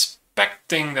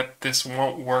suspecting that this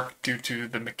won't work due to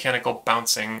the mechanical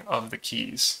bouncing of the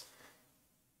keys.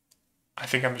 I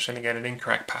think I'm just going to get an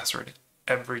incorrect password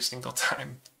every single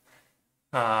time.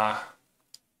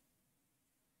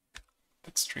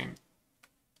 Bitstream.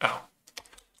 Oh,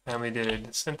 I only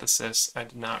did synthesis. I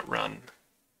did not run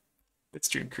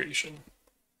bitstream creation.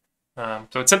 So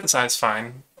it's synthesized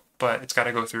fine, but it's got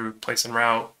to go through place and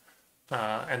route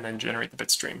and then generate the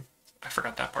bitstream. I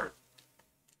forgot that part.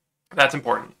 That's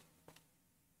important.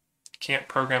 You can't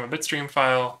program a bitstream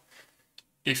file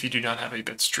if you do not have a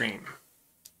bitstream.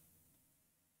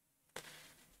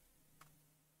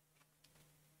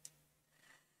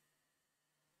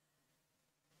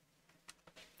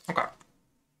 Okay.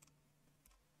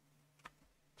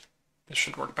 This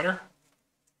should work better.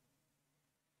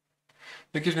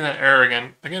 It gives me that error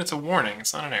again. Again, it's a warning.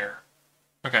 It's not an error.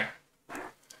 Okay.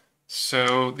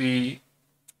 So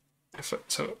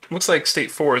so it looks like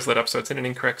state 4 is lit up, so it's in an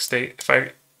incorrect state. If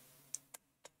I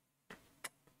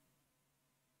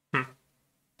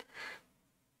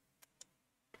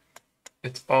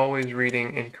It's always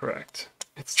reading incorrect.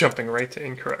 It's jumping right to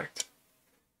incorrect.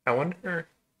 I wonder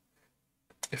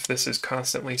if this is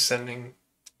constantly sending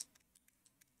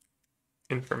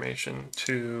information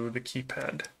to the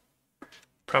keypad.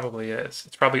 Probably is.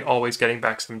 It's probably always getting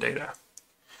back some data.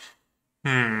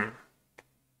 That's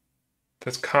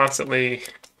constantly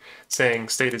saying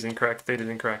state is incorrect,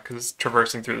 because it's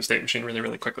traversing through the state machine really,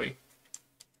 really quickly.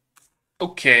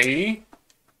 Okay.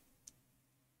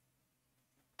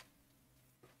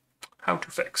 How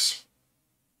to fix.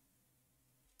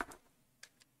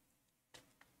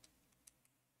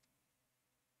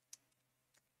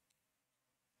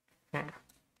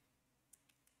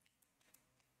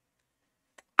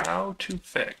 How to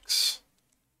fix.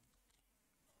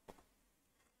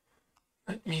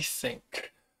 Let me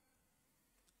think.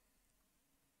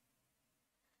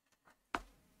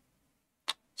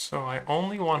 So I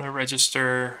only want to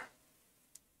register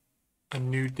a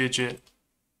new digit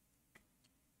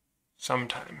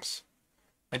sometimes.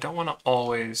 I don't want to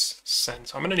always send.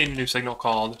 So I'm going to need a new signal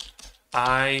called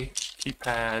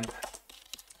Keypad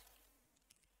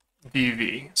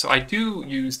DV. So I do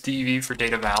use DV for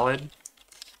data valid.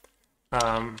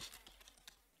 DV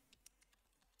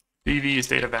is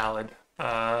data valid.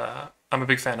 I'm a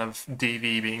big fan of DV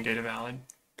being data valid.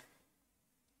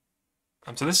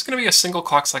 So this is going to be a single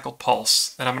clock cycle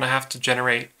pulse that I'm going to have to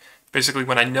generate basically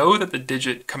when I know that the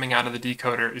digit coming out of the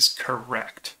decoder is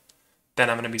correct. Then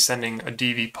I'm going to be sending a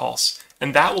DV pulse.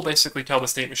 And that will basically tell the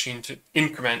state machine to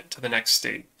increment to the next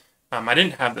state. I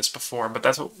didn't have this before, but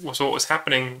that's what was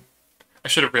happening. I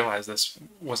should have realized this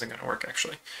wasn't going to work,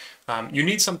 actually. You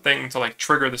need something to like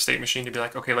trigger the state machine to be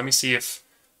like, okay, let me see if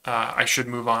I should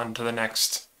move on to the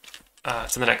next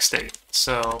state.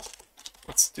 So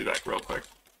let's do that real quick.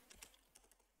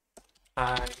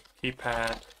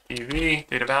 Keypad DV,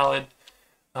 data valid.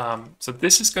 So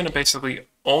this is going to basically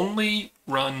only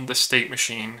run the state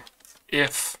machine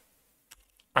if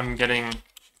I'm getting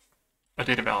a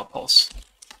data valid pulse.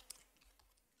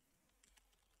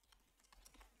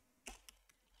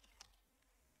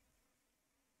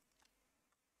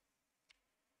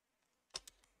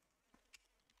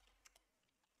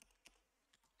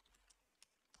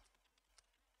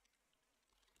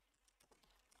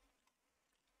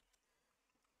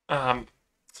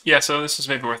 Yeah, so this is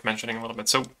maybe worth mentioning a little bit.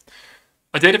 So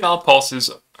a data valid pulse is,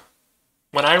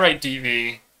 when I write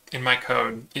DV in my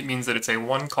code, it means that it's a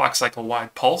 1 clock cycle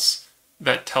wide pulse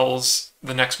that tells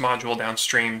the next module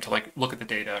downstream to like look at the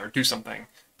data or do something,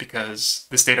 because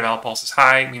this data valid pulse is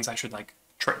high, it means I should like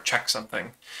check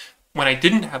something. When I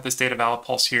didn't have this data valid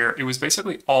pulse here, it was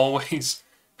basically always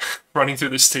running through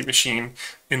this state machine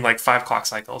in like 5 clock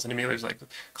cycles, and immediately it was like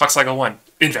clock cycle 1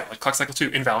 invalid, clock cycle 2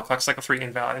 invalid, clock cycle 3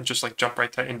 invalid, and just like jump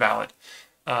right to invalid,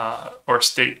 or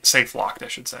safe locked, I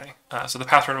should say. So the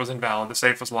path run was invalid, the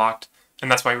safe was locked, and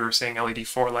that's why we were seeing LED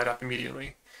 4 light up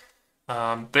immediately.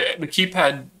 The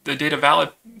keypad, the data valid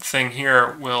thing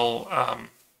here will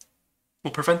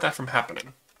prevent that from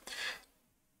happening,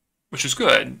 which is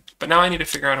good. But now I need to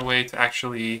figure out a way to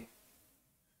actually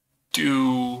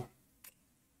do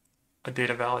a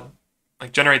data valid,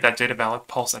 like generate that data valid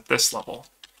pulse at this level.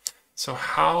 So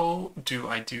how do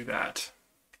I do that?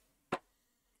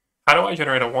 How do I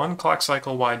generate a 1 clock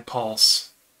cycle wide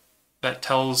pulse that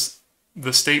tells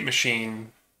the state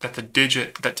machine that the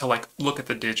digit, that to like look at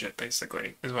the digit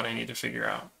basically is what I need to figure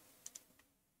out.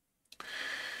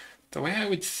 The way I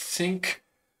would think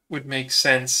would make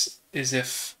sense is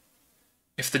if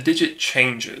the digit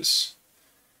changes.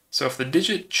 So if the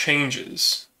digit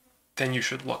changes, then you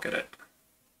should look at it.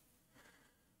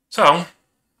 So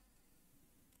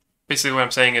basically what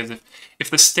I'm saying is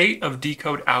if the state of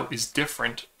decode out is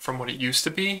different from what it used to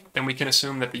be, then we can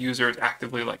assume that the user is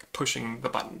actively like pushing the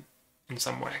button in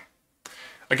some way.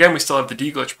 Again, we still have the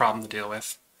deglitch problem to deal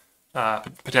with,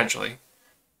 potentially,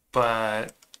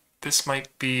 but this might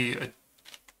be a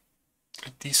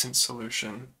decent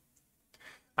solution.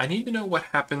 I need to know what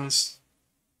happens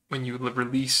when you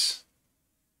release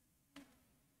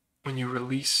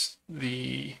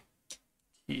the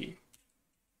key.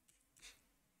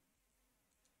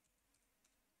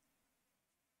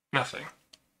 Nothing.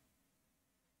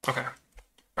 Okay. All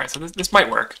right, so this might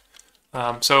work.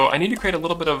 So I need to create a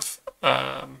little bit of,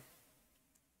 I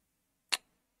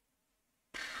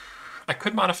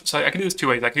could modify, so I could do this 2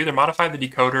 ways. I could either modify the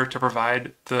decoder to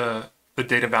provide the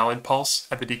data valid pulse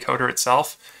at the decoder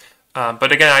itself.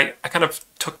 But again, I kind of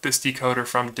took this decoder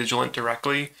from Digilent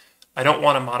directly. I don't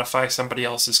want to modify somebody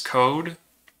else's code.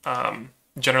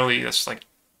 Generally, that's like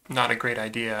not a great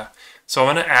idea. So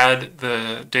I'm going to add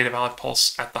the data valid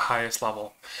pulse at the highest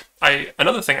level.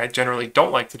 Another thing I generally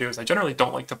don't like to do is I generally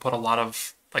don't like to put a lot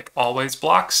of like always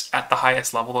blocks at the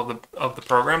highest level of the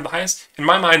program. In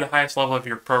my mind, the highest level of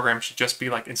your program should just be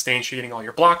like instantiating all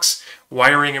your blocks,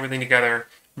 wiring everything together,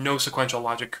 no sequential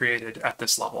logic created at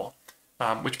this level,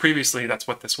 which previously that's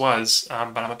what this was,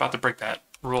 but I'm about to break that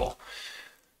rule.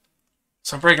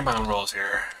 So I'm breaking my own rules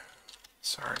here.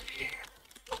 Sorry.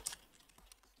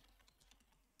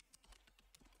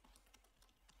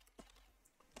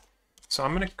 So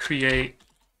I'm going to create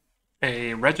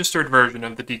a registered version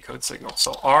of the decode signal.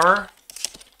 So R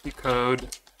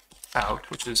decode out,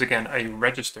 which is again a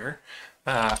register,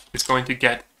 is going to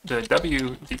get the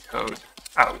W decode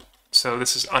out. So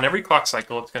this is on every clock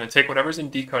cycle. It's going to take whatever's in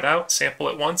decode out, sample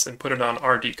it once, and put it on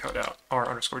R decode out, R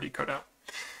underscore decode out.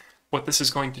 What this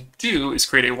is going to do is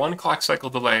create a 1 clock cycle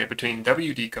delay between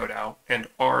W decode out and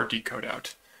R decode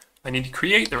out. I need to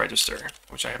create the register,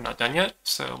 which I have not done yet.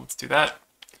 So let's do that.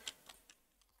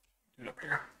 Do it up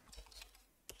here.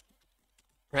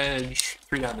 Reg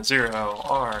 3 down to 0,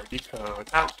 R decode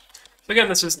out. So again,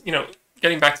 this is,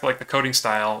 getting back to like the coding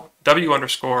style, W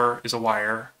underscore is a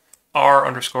wire, R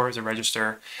underscore is a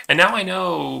register. And now I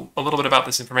know a little bit about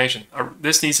this information.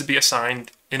 This needs to be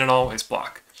assigned in an always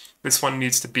block. This one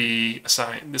needs to be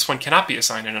assigned. This one cannot be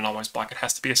assigned in an always block. It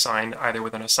has to be assigned either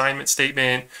with an assignment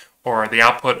statement or the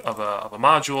output of a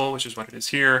module, which is what it is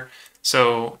here.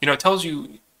 So, it tells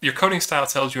you, your coding style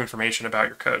tells you information about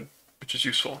your code, which is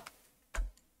useful.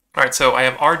 All right, so I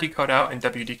have R decode out and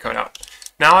W decode out.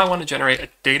 Now I want to generate a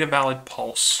data valid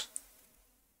pulse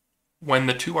when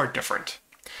the two are different.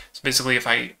 So basically, if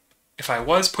I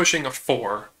was pushing a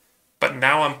 4, but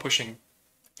now I'm pushing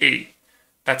 8,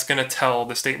 that's going to tell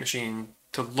the state machine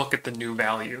to look at the new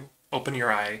value, open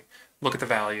your eye, look at the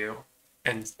value,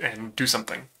 and do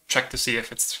something. Check to see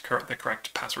if it's the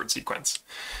correct password sequence.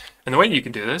 And the way you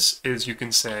can do this is you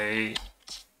can say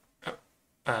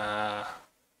a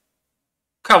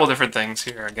couple different things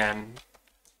here again.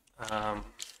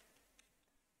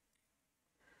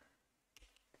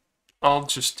 I'll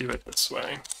just do it this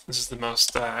way. This is the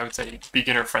most, I would say,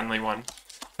 beginner-friendly one.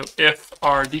 So if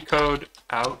R decode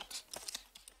out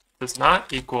does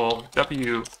not equal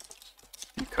W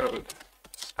decode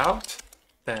out,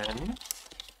 then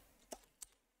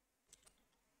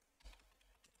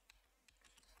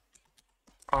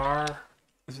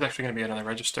this is actually going to be another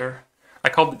register. I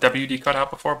called the W decode out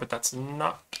before, but that's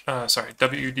not, sorry,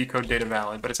 W decode data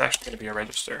valid, but it's actually going to be a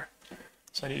register.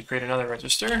 So I need to create another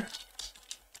register.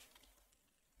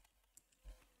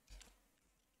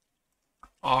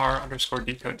 R underscore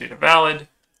decode data valid.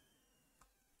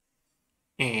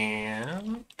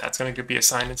 And that's going to be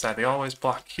assigned inside the always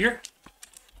block here.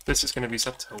 This is going to be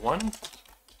set to 1.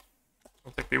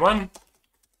 We'll click B1.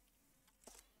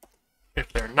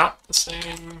 If they're not the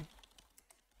same,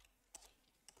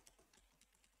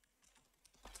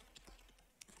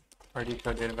 R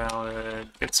decode data valid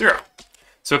gets 0.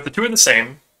 So if the two are the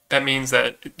same, that means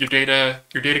that your data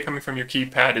coming from your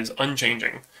keypad is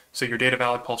unchanging. So your data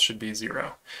valid pulse should be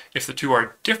 0. If the two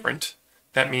are different,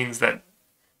 that means that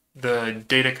the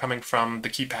data coming from the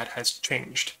keypad has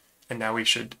changed, and now we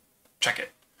should check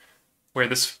it. Where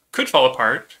this could fall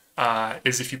apart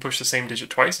is if you push the same digit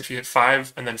twice. If you hit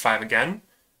 5 and then 5 again,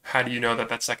 how do you know that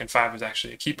that second 5 is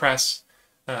actually a key press?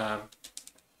 We're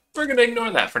going to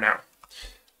ignore that for now.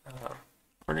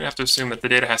 We're going to have to assume that the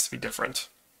data has to be different.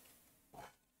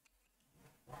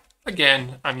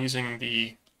 Again, I'm using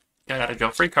the get out of jail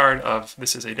free card of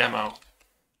this is a demo,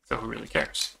 so who really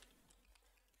cares?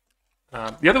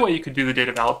 The other way you could do the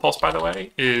data valid pulse, by the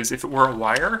way, is if it were a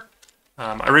wire.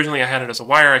 Originally I had it as a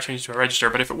wire, I changed it to a register,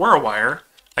 but if it were a wire,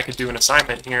 I could do an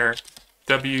assignment here.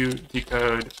 W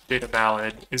decode data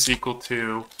valid is equal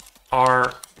to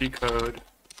R decode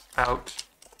out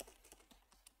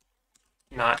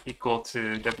not equal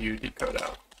to W decode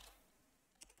out.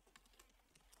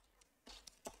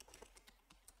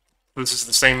 This is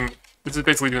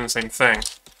basically doing the same thing.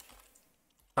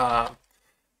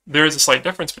 There is a slight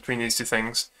difference between these two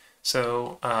things.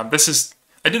 So I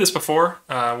did this before,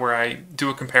 where I do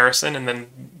a comparison, and then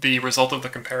the result of the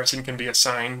comparison can be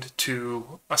assigned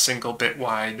to a single bit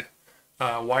wide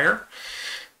wire.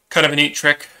 Kind of a neat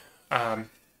trick.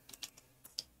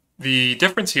 The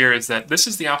difference here is that this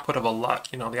is the output of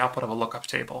the output of a lookup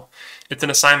table. It's an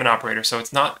assignment operator, so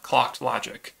it's not clocked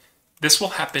logic. This will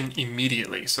happen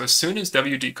immediately. So as soon as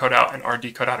W decode out and R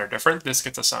decode out are different, this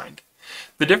gets assigned.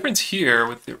 The difference here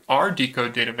with the R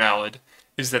decode data valid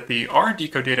is that the R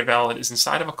decode data valid is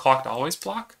inside of a clocked always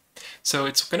block, So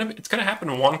it's gonna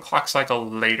happen one clock cycle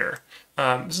later.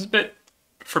 This is a bit,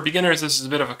 for beginners, this is a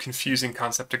bit of a confusing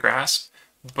concept to grasp,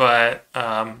 but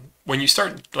when you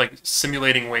start like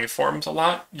simulating waveforms a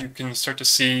lot, you can start to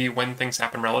see when things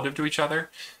happen relative to each other,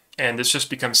 and this just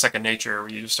becomes second nature,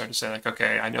 where you just start to say like,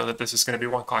 okay, I know that this is going to be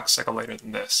one clock cycle later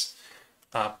than this,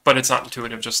 but it's not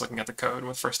intuitive just looking at the code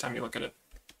the first time you look at it.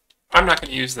 I'm not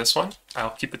going to use this one. I'll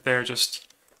keep it there just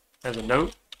as a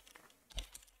note.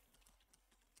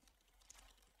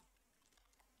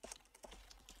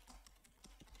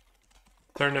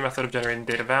 Learn the method of generating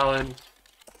data valid.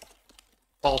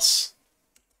 False.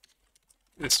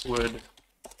 This would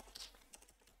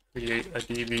create a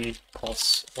DV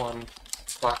pulse 1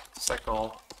 clock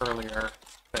cycle earlier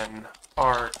than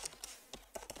R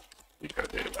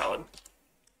decode data valid.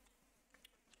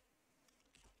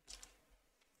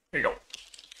 There you go.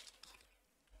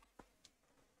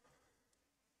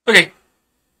 Okay.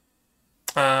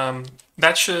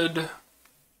 That should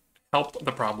help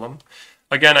the problem.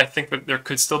 Again, I think that there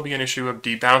could still be an issue of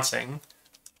debouncing,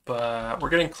 but we're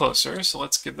getting closer, so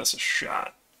let's give this a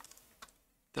shot.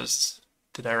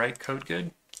 Did I write code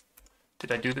good?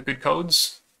 Did I do the good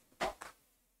codes?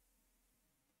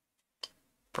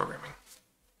 Programming.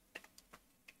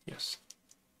 Yes.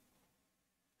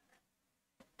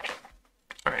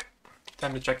 All right,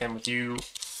 time to check in with you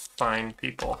fine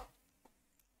people.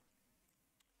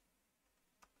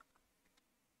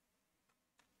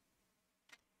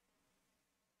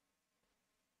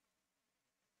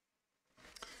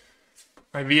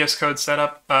 My VS Code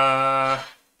setup, I'll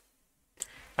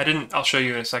show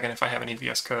you in a second if I have any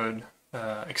VS Code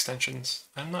extensions.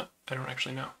 I don't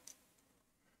actually know.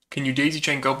 Can you daisy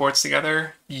chain Go boards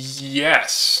together?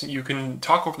 Yes, you can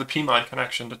talk over the PMOD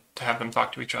connection to have them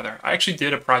talk to each other. I actually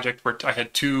did a project where I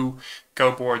had 2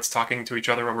 Go boards talking to each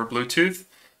other over Bluetooth.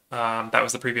 That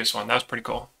was the previous one. That was pretty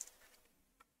cool.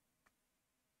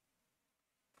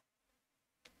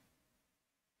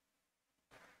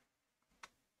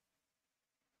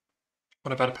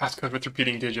 What about a passcode with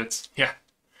repeating digits? Yeah.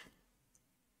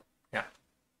 Yeah.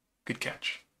 Good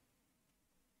catch.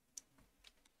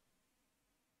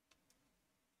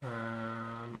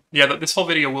 Yeah, this whole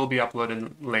video will be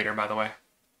uploaded later, by the way.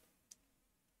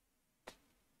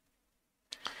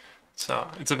 So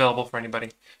it's available for anybody.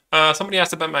 Somebody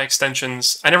asked about my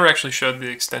extensions. I never actually showed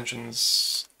the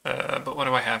extensions, but what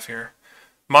do I have here?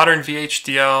 Modern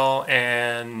VHDL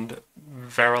and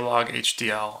Verilog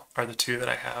HDL are the 2 that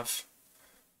I have.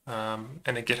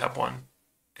 And a GitHub one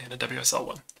and a WSL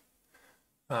one.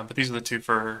 But these are the 2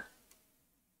 for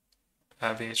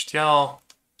VHDL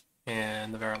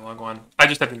and the Verilog one. I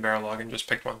just typed in Verilog and just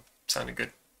picked one. Sounded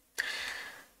good.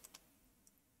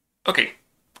 Okay,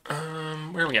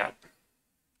 where are we at?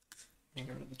 Let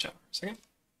me go to the chat for a second.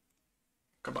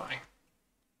 Goodbye.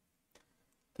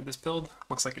 Did this build?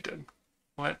 Looks like it did.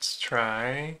 Let's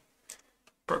try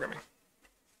programming.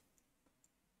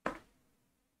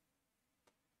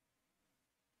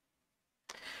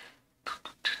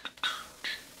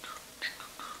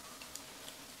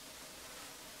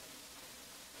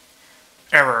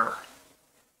 Error.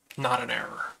 Not an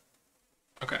error.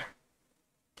 Okay.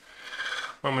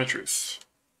 Moment of truth.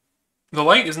 The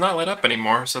light is not lit up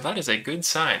anymore, so that is a good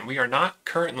sign. We are not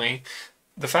currently...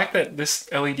 The fact that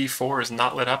this LED 4 is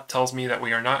not lit up tells me that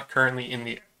we are not currently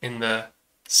in the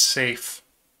safe,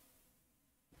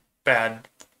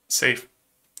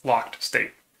 locked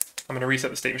state. I'm going to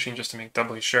reset the state machine just to make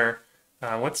doubly sure.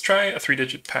 Let's try a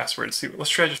 3-digit password. Let's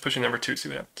try just pushing number 2, see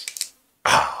what happens.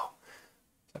 Oh!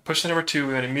 I pushed the number 2,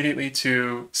 we went immediately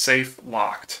to safe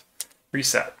locked.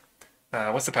 Reset.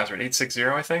 What's the password? 860,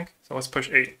 I think? So let's push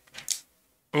 8.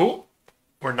 Oh,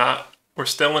 we're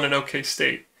still in an okay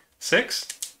state.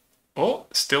 6. Oh,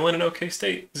 still in an okay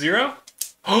state. 0.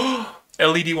 Oh,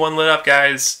 LED 1 lit up,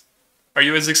 guys. Are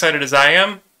you as excited as I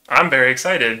am? I'm very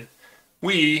excited.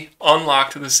 We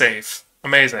unlocked the safe.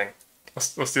 Amazing.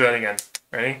 Let's do that again.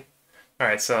 Ready? All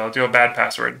right, so I'll do a bad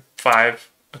password. 5.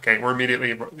 Okay, we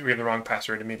have the wrong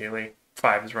password immediately.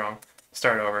 5 is wrong.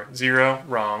 Start over. 0,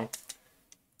 wrong.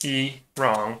 E,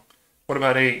 wrong. What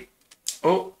about 8?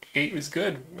 Oh, 8 is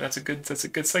good. That's a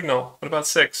good signal. What about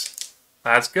 6?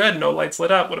 That's good. No lights lit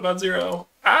up. What about 0?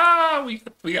 Ah, we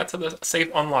got to the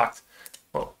safe unlocked.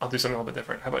 Well, I'll do something a little bit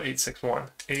different. How about 861?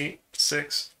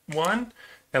 861.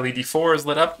 LED 4 is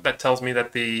lit up. That tells me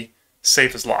that the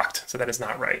safe is locked. So that is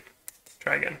not right.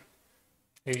 Try again.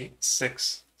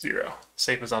 860.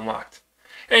 Safe is unlocked.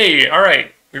 Hey, all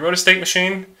right. We wrote a state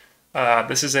machine.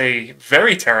 This is a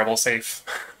very terrible safe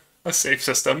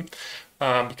system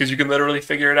because you can literally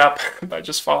figure it out by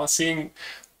just seeing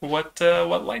what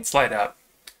lights light up.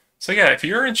 So yeah, if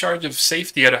you're in charge of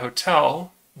safety at a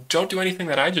hotel, don't do anything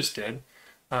that I just did,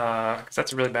 because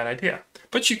that's a really bad idea.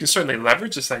 But you can certainly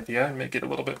leverage this idea and make it a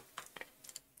little bit,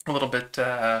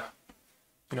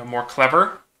 more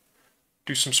clever.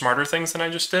 Do some smarter things than I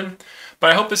just did.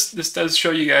 But I hope this does show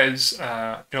you guys,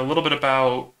 a little bit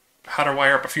about how to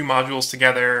wire up a few modules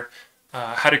together,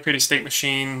 how to create a state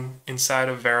machine inside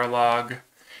of Verilog.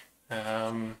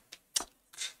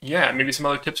 Yeah, maybe some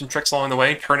other tips and tricks along the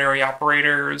way, ternary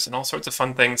operators, and all sorts of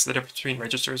fun things, the difference between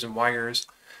registers and wires.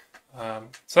 So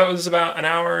that was about an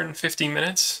hour and 15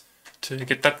 minutes to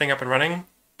get that thing up and running,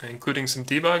 including some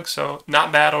debug, so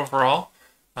not bad overall.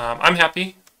 I'm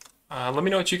happy. Let me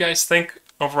know what you guys think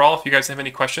overall. If you guys have any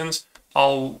questions,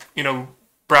 I'll,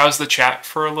 browse the chat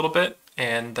for a little bit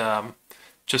and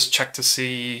just check to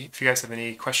see if you guys have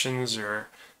any questions or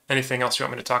anything else you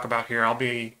want me to talk about here. I'll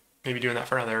be maybe doing that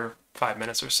for another 5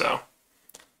 minutes or so.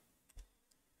 Let's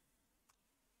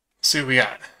see what we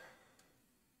got.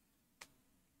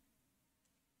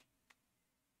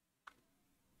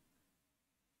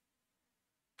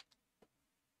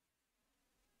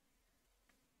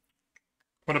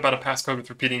 What about a passcode with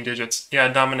repeating digits? Yeah,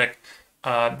 Dominic,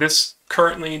 this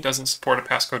currently doesn't support a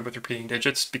passcode with repeating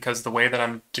digits because the way that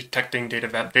I'm detecting data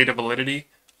validity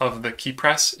of the key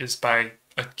press is by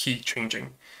a key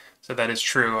changing. So that is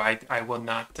true. I will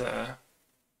not,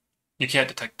 you can't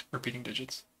detect repeating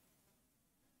digits.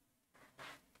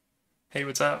 Hey,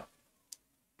 what's up?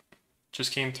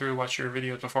 Just came through, watched your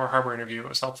videos before hardware interview. It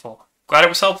was helpful. Glad it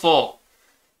was helpful.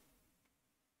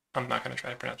 I'm not going to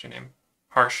try to pronounce your name.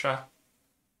 Harsha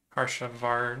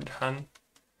Vardhan.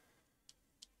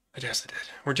 I guess I did.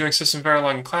 We're doing System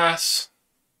Verilog in class.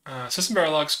 System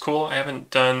Verilog's cool. I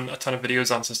haven't done a ton of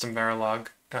videos on System Verilog.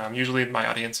 Usually my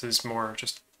audience is more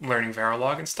just learning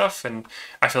Verilog and stuff, and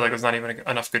I feel like there's not even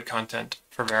enough good content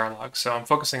for Verilog, so I'm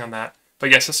focusing on that. But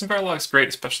yeah, System Verilog is great,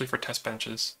 especially for test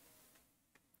benches.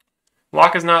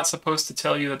 Lock is not supposed to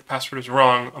tell you that the password is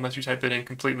wrong unless you type it in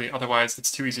completely, otherwise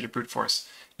it's too easy to brute force.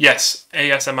 Yes,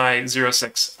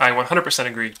 ASMI06. I 100%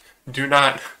 agree. Do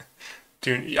not...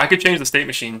 I could change the state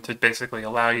machine to basically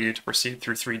allow you to proceed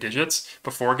through 3 digits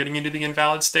before getting into the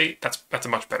invalid state. That's a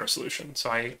much better solution,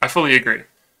 so I fully agree.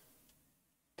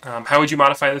 How would you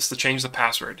modify this to change the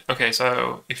password? Okay,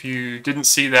 so if you didn't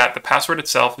see that, the password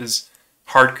itself is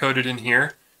hard-coded in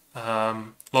here.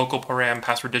 Local param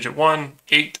password digit 1,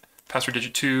 8, password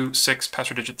digit 2, 6,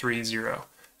 password digit 3, 0.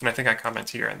 And I think I comment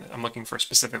here, and I'm looking for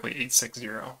specifically 860.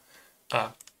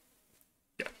 Yeah,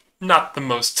 not the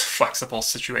most flexible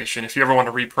situation. If you ever want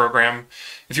to reprogram,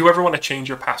 if you ever want to change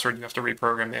your password, you have to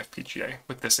reprogram the FPGA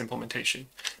with this implementation.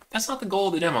 That's not the goal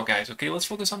of the demo, guys, okay? Let's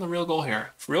focus on the real goal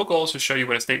here. The real goal is to show you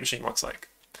what a state machine looks like.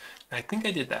 And I think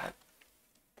I did that.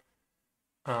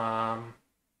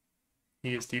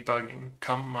 He is debugging.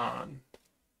 Come on.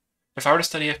 If I were to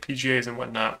study FPGAs and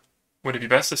whatnot, would it be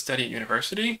best to study at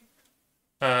university?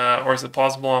 Or is it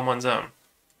plausible on one's own?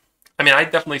 I mean, I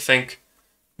definitely think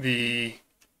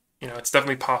it's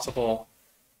definitely possible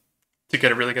to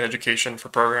get a really good education for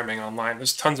programming online.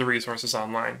 There's tons of resources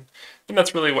online. And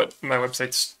that's really what my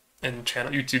websites and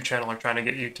YouTube channel are trying to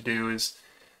get you to do is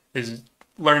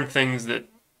learn things that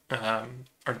are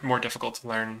more difficult to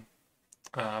learn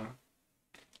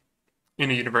in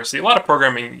a university. A lot of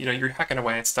programming, you're hacking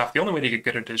away at stuff. The only way to get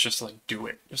good at it is just to do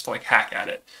it, just to hack at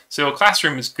it. So a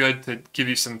classroom is good to give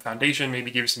you some foundation, maybe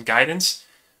give you some guidance,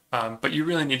 but you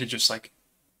really need to just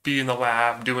be in the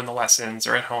lab, doing the lessons,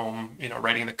 or at home,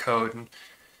 writing the code and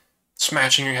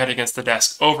smashing your head against the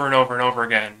desk over and over and over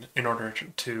again in order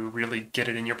to really get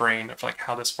it in your brain of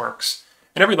how this works.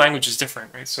 And every language is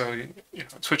different, right? So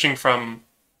switching from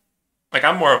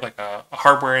I'm more of a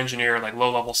hardware engineer,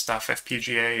 low-level stuff,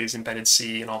 FPGAs, embedded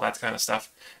C, and all that kind of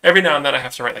stuff. Every now and then I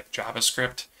have to write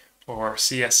JavaScript or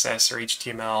CSS or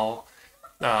HTML,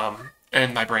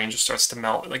 and my brain just starts to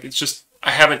melt. It's just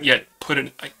I haven't yet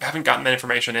I haven't gotten that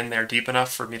information in there deep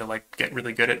enough for me to get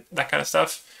really good at that kind of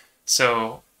stuff.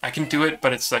 So I can do it,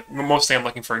 but it's mostly I'm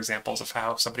looking for examples of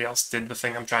how somebody else did the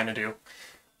thing I'm trying to do,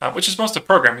 which is most of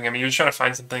programming. I mean, you're just trying to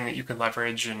find something that you can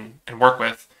leverage and work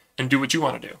with and do what you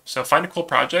want to do. So find a cool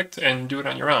project and do it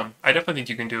on your own. I definitely think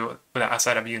you can do it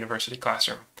outside of a university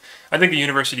classroom. I think the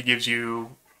university gives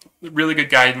you really good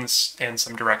guidance and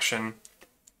some direction.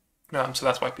 So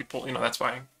that's why people, that's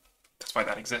why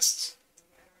that exists.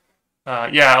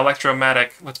 Yeah,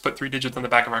 Electromatic. Let's put 3 digits on the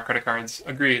back of our credit cards.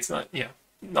 Agree. It's not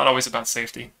always about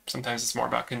safety. Sometimes it's more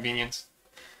about convenience.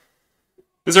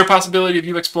 Is there a possibility of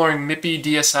you exploring MIPI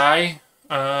DSI?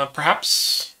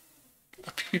 Perhaps.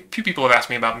 A few people have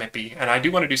asked me about MIPI, and I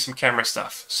do want to do some camera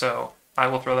stuff, so I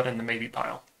will throw that in the maybe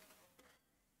pile.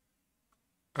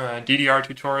 DDR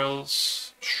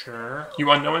tutorials, sure.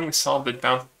 You unknowingly solved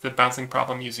the bouncing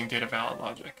problem using data valid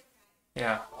logic.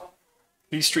 Yeah.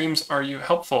 These streams are you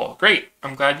helpful? Great.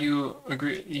 I'm glad you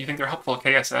agree. You think they're helpful,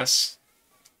 KSS.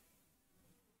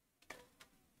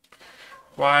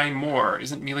 Why more?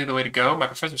 Isn't melee the way to go? My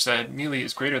professor said melee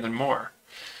is greater than more.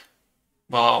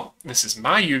 Well, this is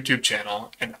my YouTube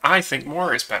channel, and I think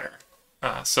more is better.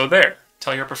 So there.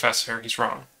 Tell your professor he's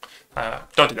wrong.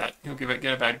 Don't do that. He'll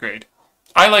get a bad grade.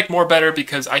 I like more better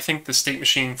because I think the state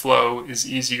machine flow is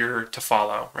easier to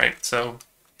follow, right? So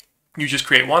you just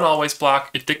create one always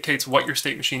block. It dictates what your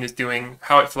state machine is doing,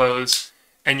 how it flows,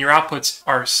 and your outputs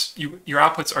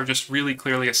are just really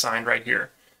clearly assigned right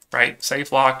here, right?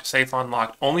 Safe locked, safe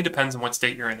unlocked. Only depends on what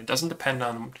state you're in. It doesn't depend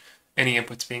on any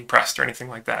inputs being pressed or anything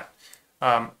like that.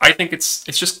 I think it's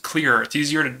just clearer. It's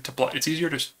easier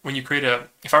to when you create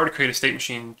if I were to create a state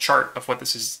machine chart of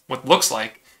what looks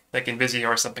like in Visio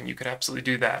or something, you could absolutely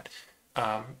do that.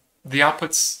 The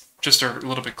outputs just are a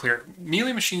little bit clearer.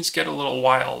 Melee machines get a little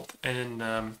wild,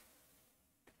 and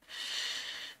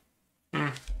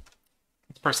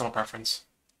it's personal preference.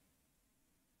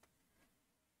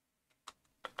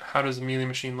 How does a melee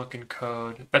machine look in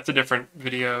code? That's a different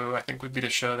video, I think would be to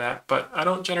show that, but I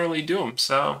don't generally do them,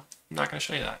 so I'm not going to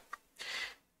show you that.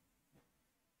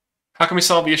 How can we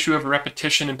solve the issue of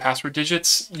repetition in password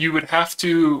digits? You'd have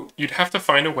to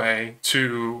find a way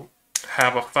to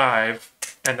have a 5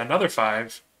 and another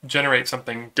 5 generate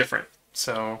something different.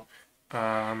 So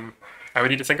I would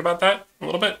need to think about that a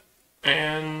little bit,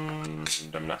 and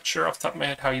I'm not sure off the top of my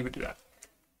head how you would do that.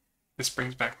 This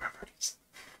brings back memories.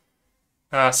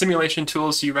 Simulation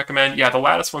tools you recommend? Yeah, the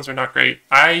lattice ones are not great.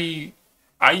 I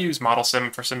use Model Sim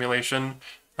for simulation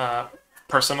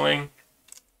personally.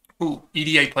 Ooh,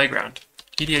 EDA Playground.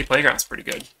 EDA Playground's pretty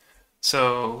good.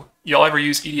 So y'all ever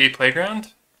use EDA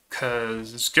Playground?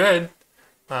 Because it's good.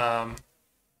 I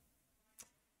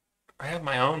have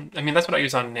my own. I mean, that's what I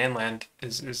use on NANLand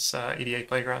is EDA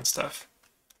Playground stuff.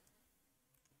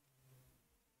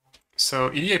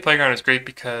 So EDA Playground is great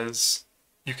because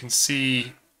you can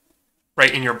see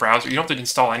right in your browser. You don't have to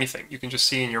install anything. You can just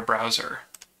see in your browser.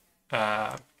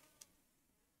 Like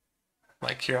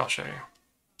here, I'll show you.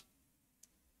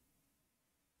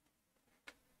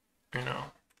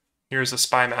 Here's a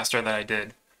spy master that I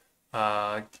did.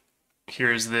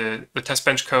 Here's the test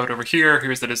bench code over here.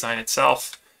 Here's the design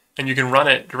itself. And you can run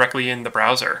it directly in the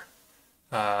browser,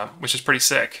 which is pretty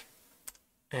sick.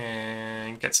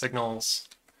 And get signals.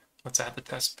 Let's add the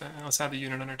test. Let's add the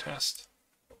unit under test.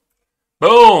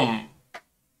 Boom!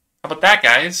 How about that,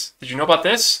 guys? Did you know about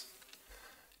this?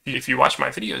 If you watch my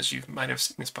videos, you might have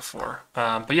seen this before.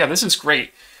 But yeah, this is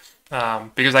great.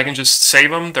 Because I can just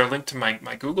save them. They're linked to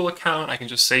my Google account. I can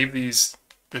just save this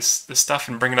stuff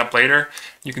and bring it up later.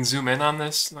 You can zoom in on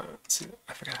this. Let's see.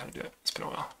 I forgot how to do it. It's been a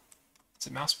while. Is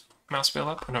it mouse wheel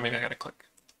up? Oh, no, maybe I gotta click.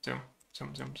 Zoom.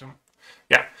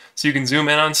 Yeah. So you can zoom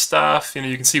in on stuff.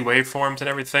 You can see waveforms and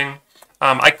everything.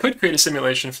 I could create a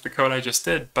simulation for the code I just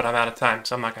did, but I'm out of time,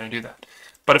 so I'm not going to do that.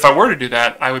 But if I were to do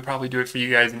that, I would probably do it for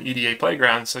you guys in EDA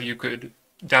Playground, so you could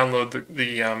download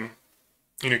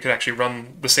you could actually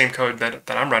run the same code that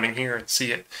I'm running here and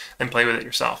see it and play with it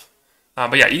yourself.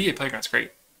 But yeah, EDA Playground's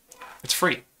great. It's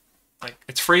free.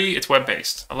 It's free, it's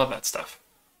web-based. I love that stuff.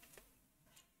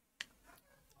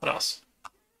 What else?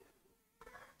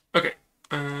 Okay,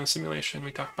 simulation,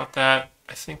 we talked about that.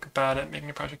 I think about it, making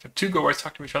a project of 2 Go boards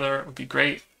talk to each other would be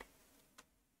great.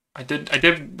 I did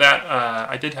that,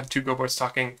 I did have 2 Go boards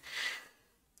talking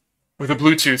with a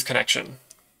Bluetooth connection.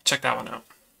 Check that one out.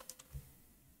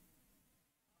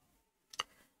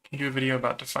 Can you do a video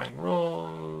about defining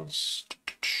roles?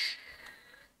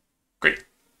 Great.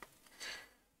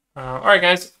 All right,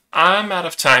 guys, I'm out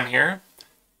of time here.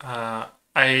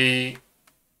 I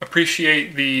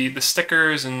appreciate the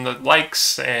stickers and the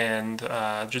likes and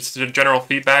just the general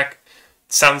feedback.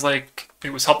 It sounds like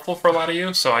it was helpful for a lot of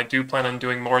you, so I do plan on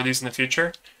doing more of these in the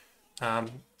future.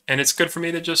 And it's good for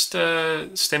me to just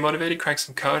stay motivated, crank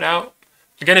some code out.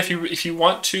 Again, if you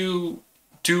want to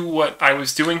do what I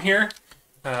was doing here,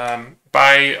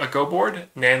 buy a Go board,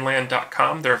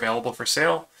 nanland.com. They're available for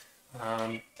sale.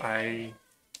 I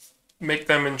make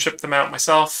them and ship them out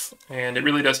myself, and it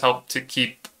really does help to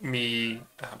keep me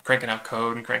cranking out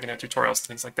code and cranking out tutorials and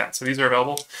things like that. So these are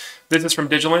available. This is from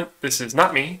Digilent. This is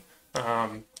not me,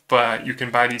 but you can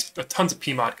buy these tons of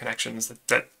PMOD connections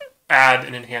that add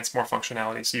and enhance more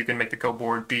functionality. So you can make the Go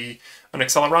board be an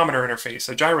accelerometer interface,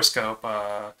 a gyroscope,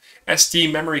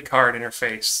 SD memory card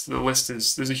interface. The list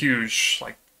there's a huge,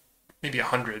 maybe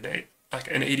 100, like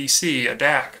an ADC, a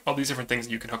DAC, all these different things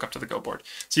that you can hook up to the Go board.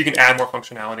 So you can add more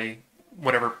functionality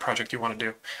whatever project you want to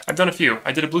do. I've done a few.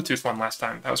 I did a Bluetooth one last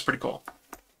time. That was pretty cool.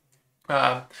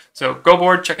 So go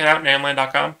board, check it out,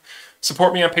 nanland.com.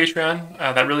 Support me on Patreon.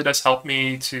 That really does help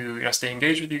me to stay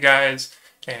engaged with you guys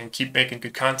and keep making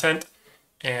good content.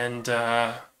 And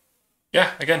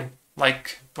yeah, again,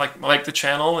 like the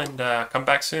channel and come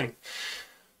back soon.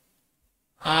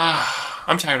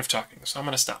 I'm tired of talking, so I'm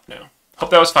gonna stop now. Hope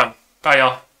that was fun. Bye,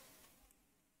 y'all.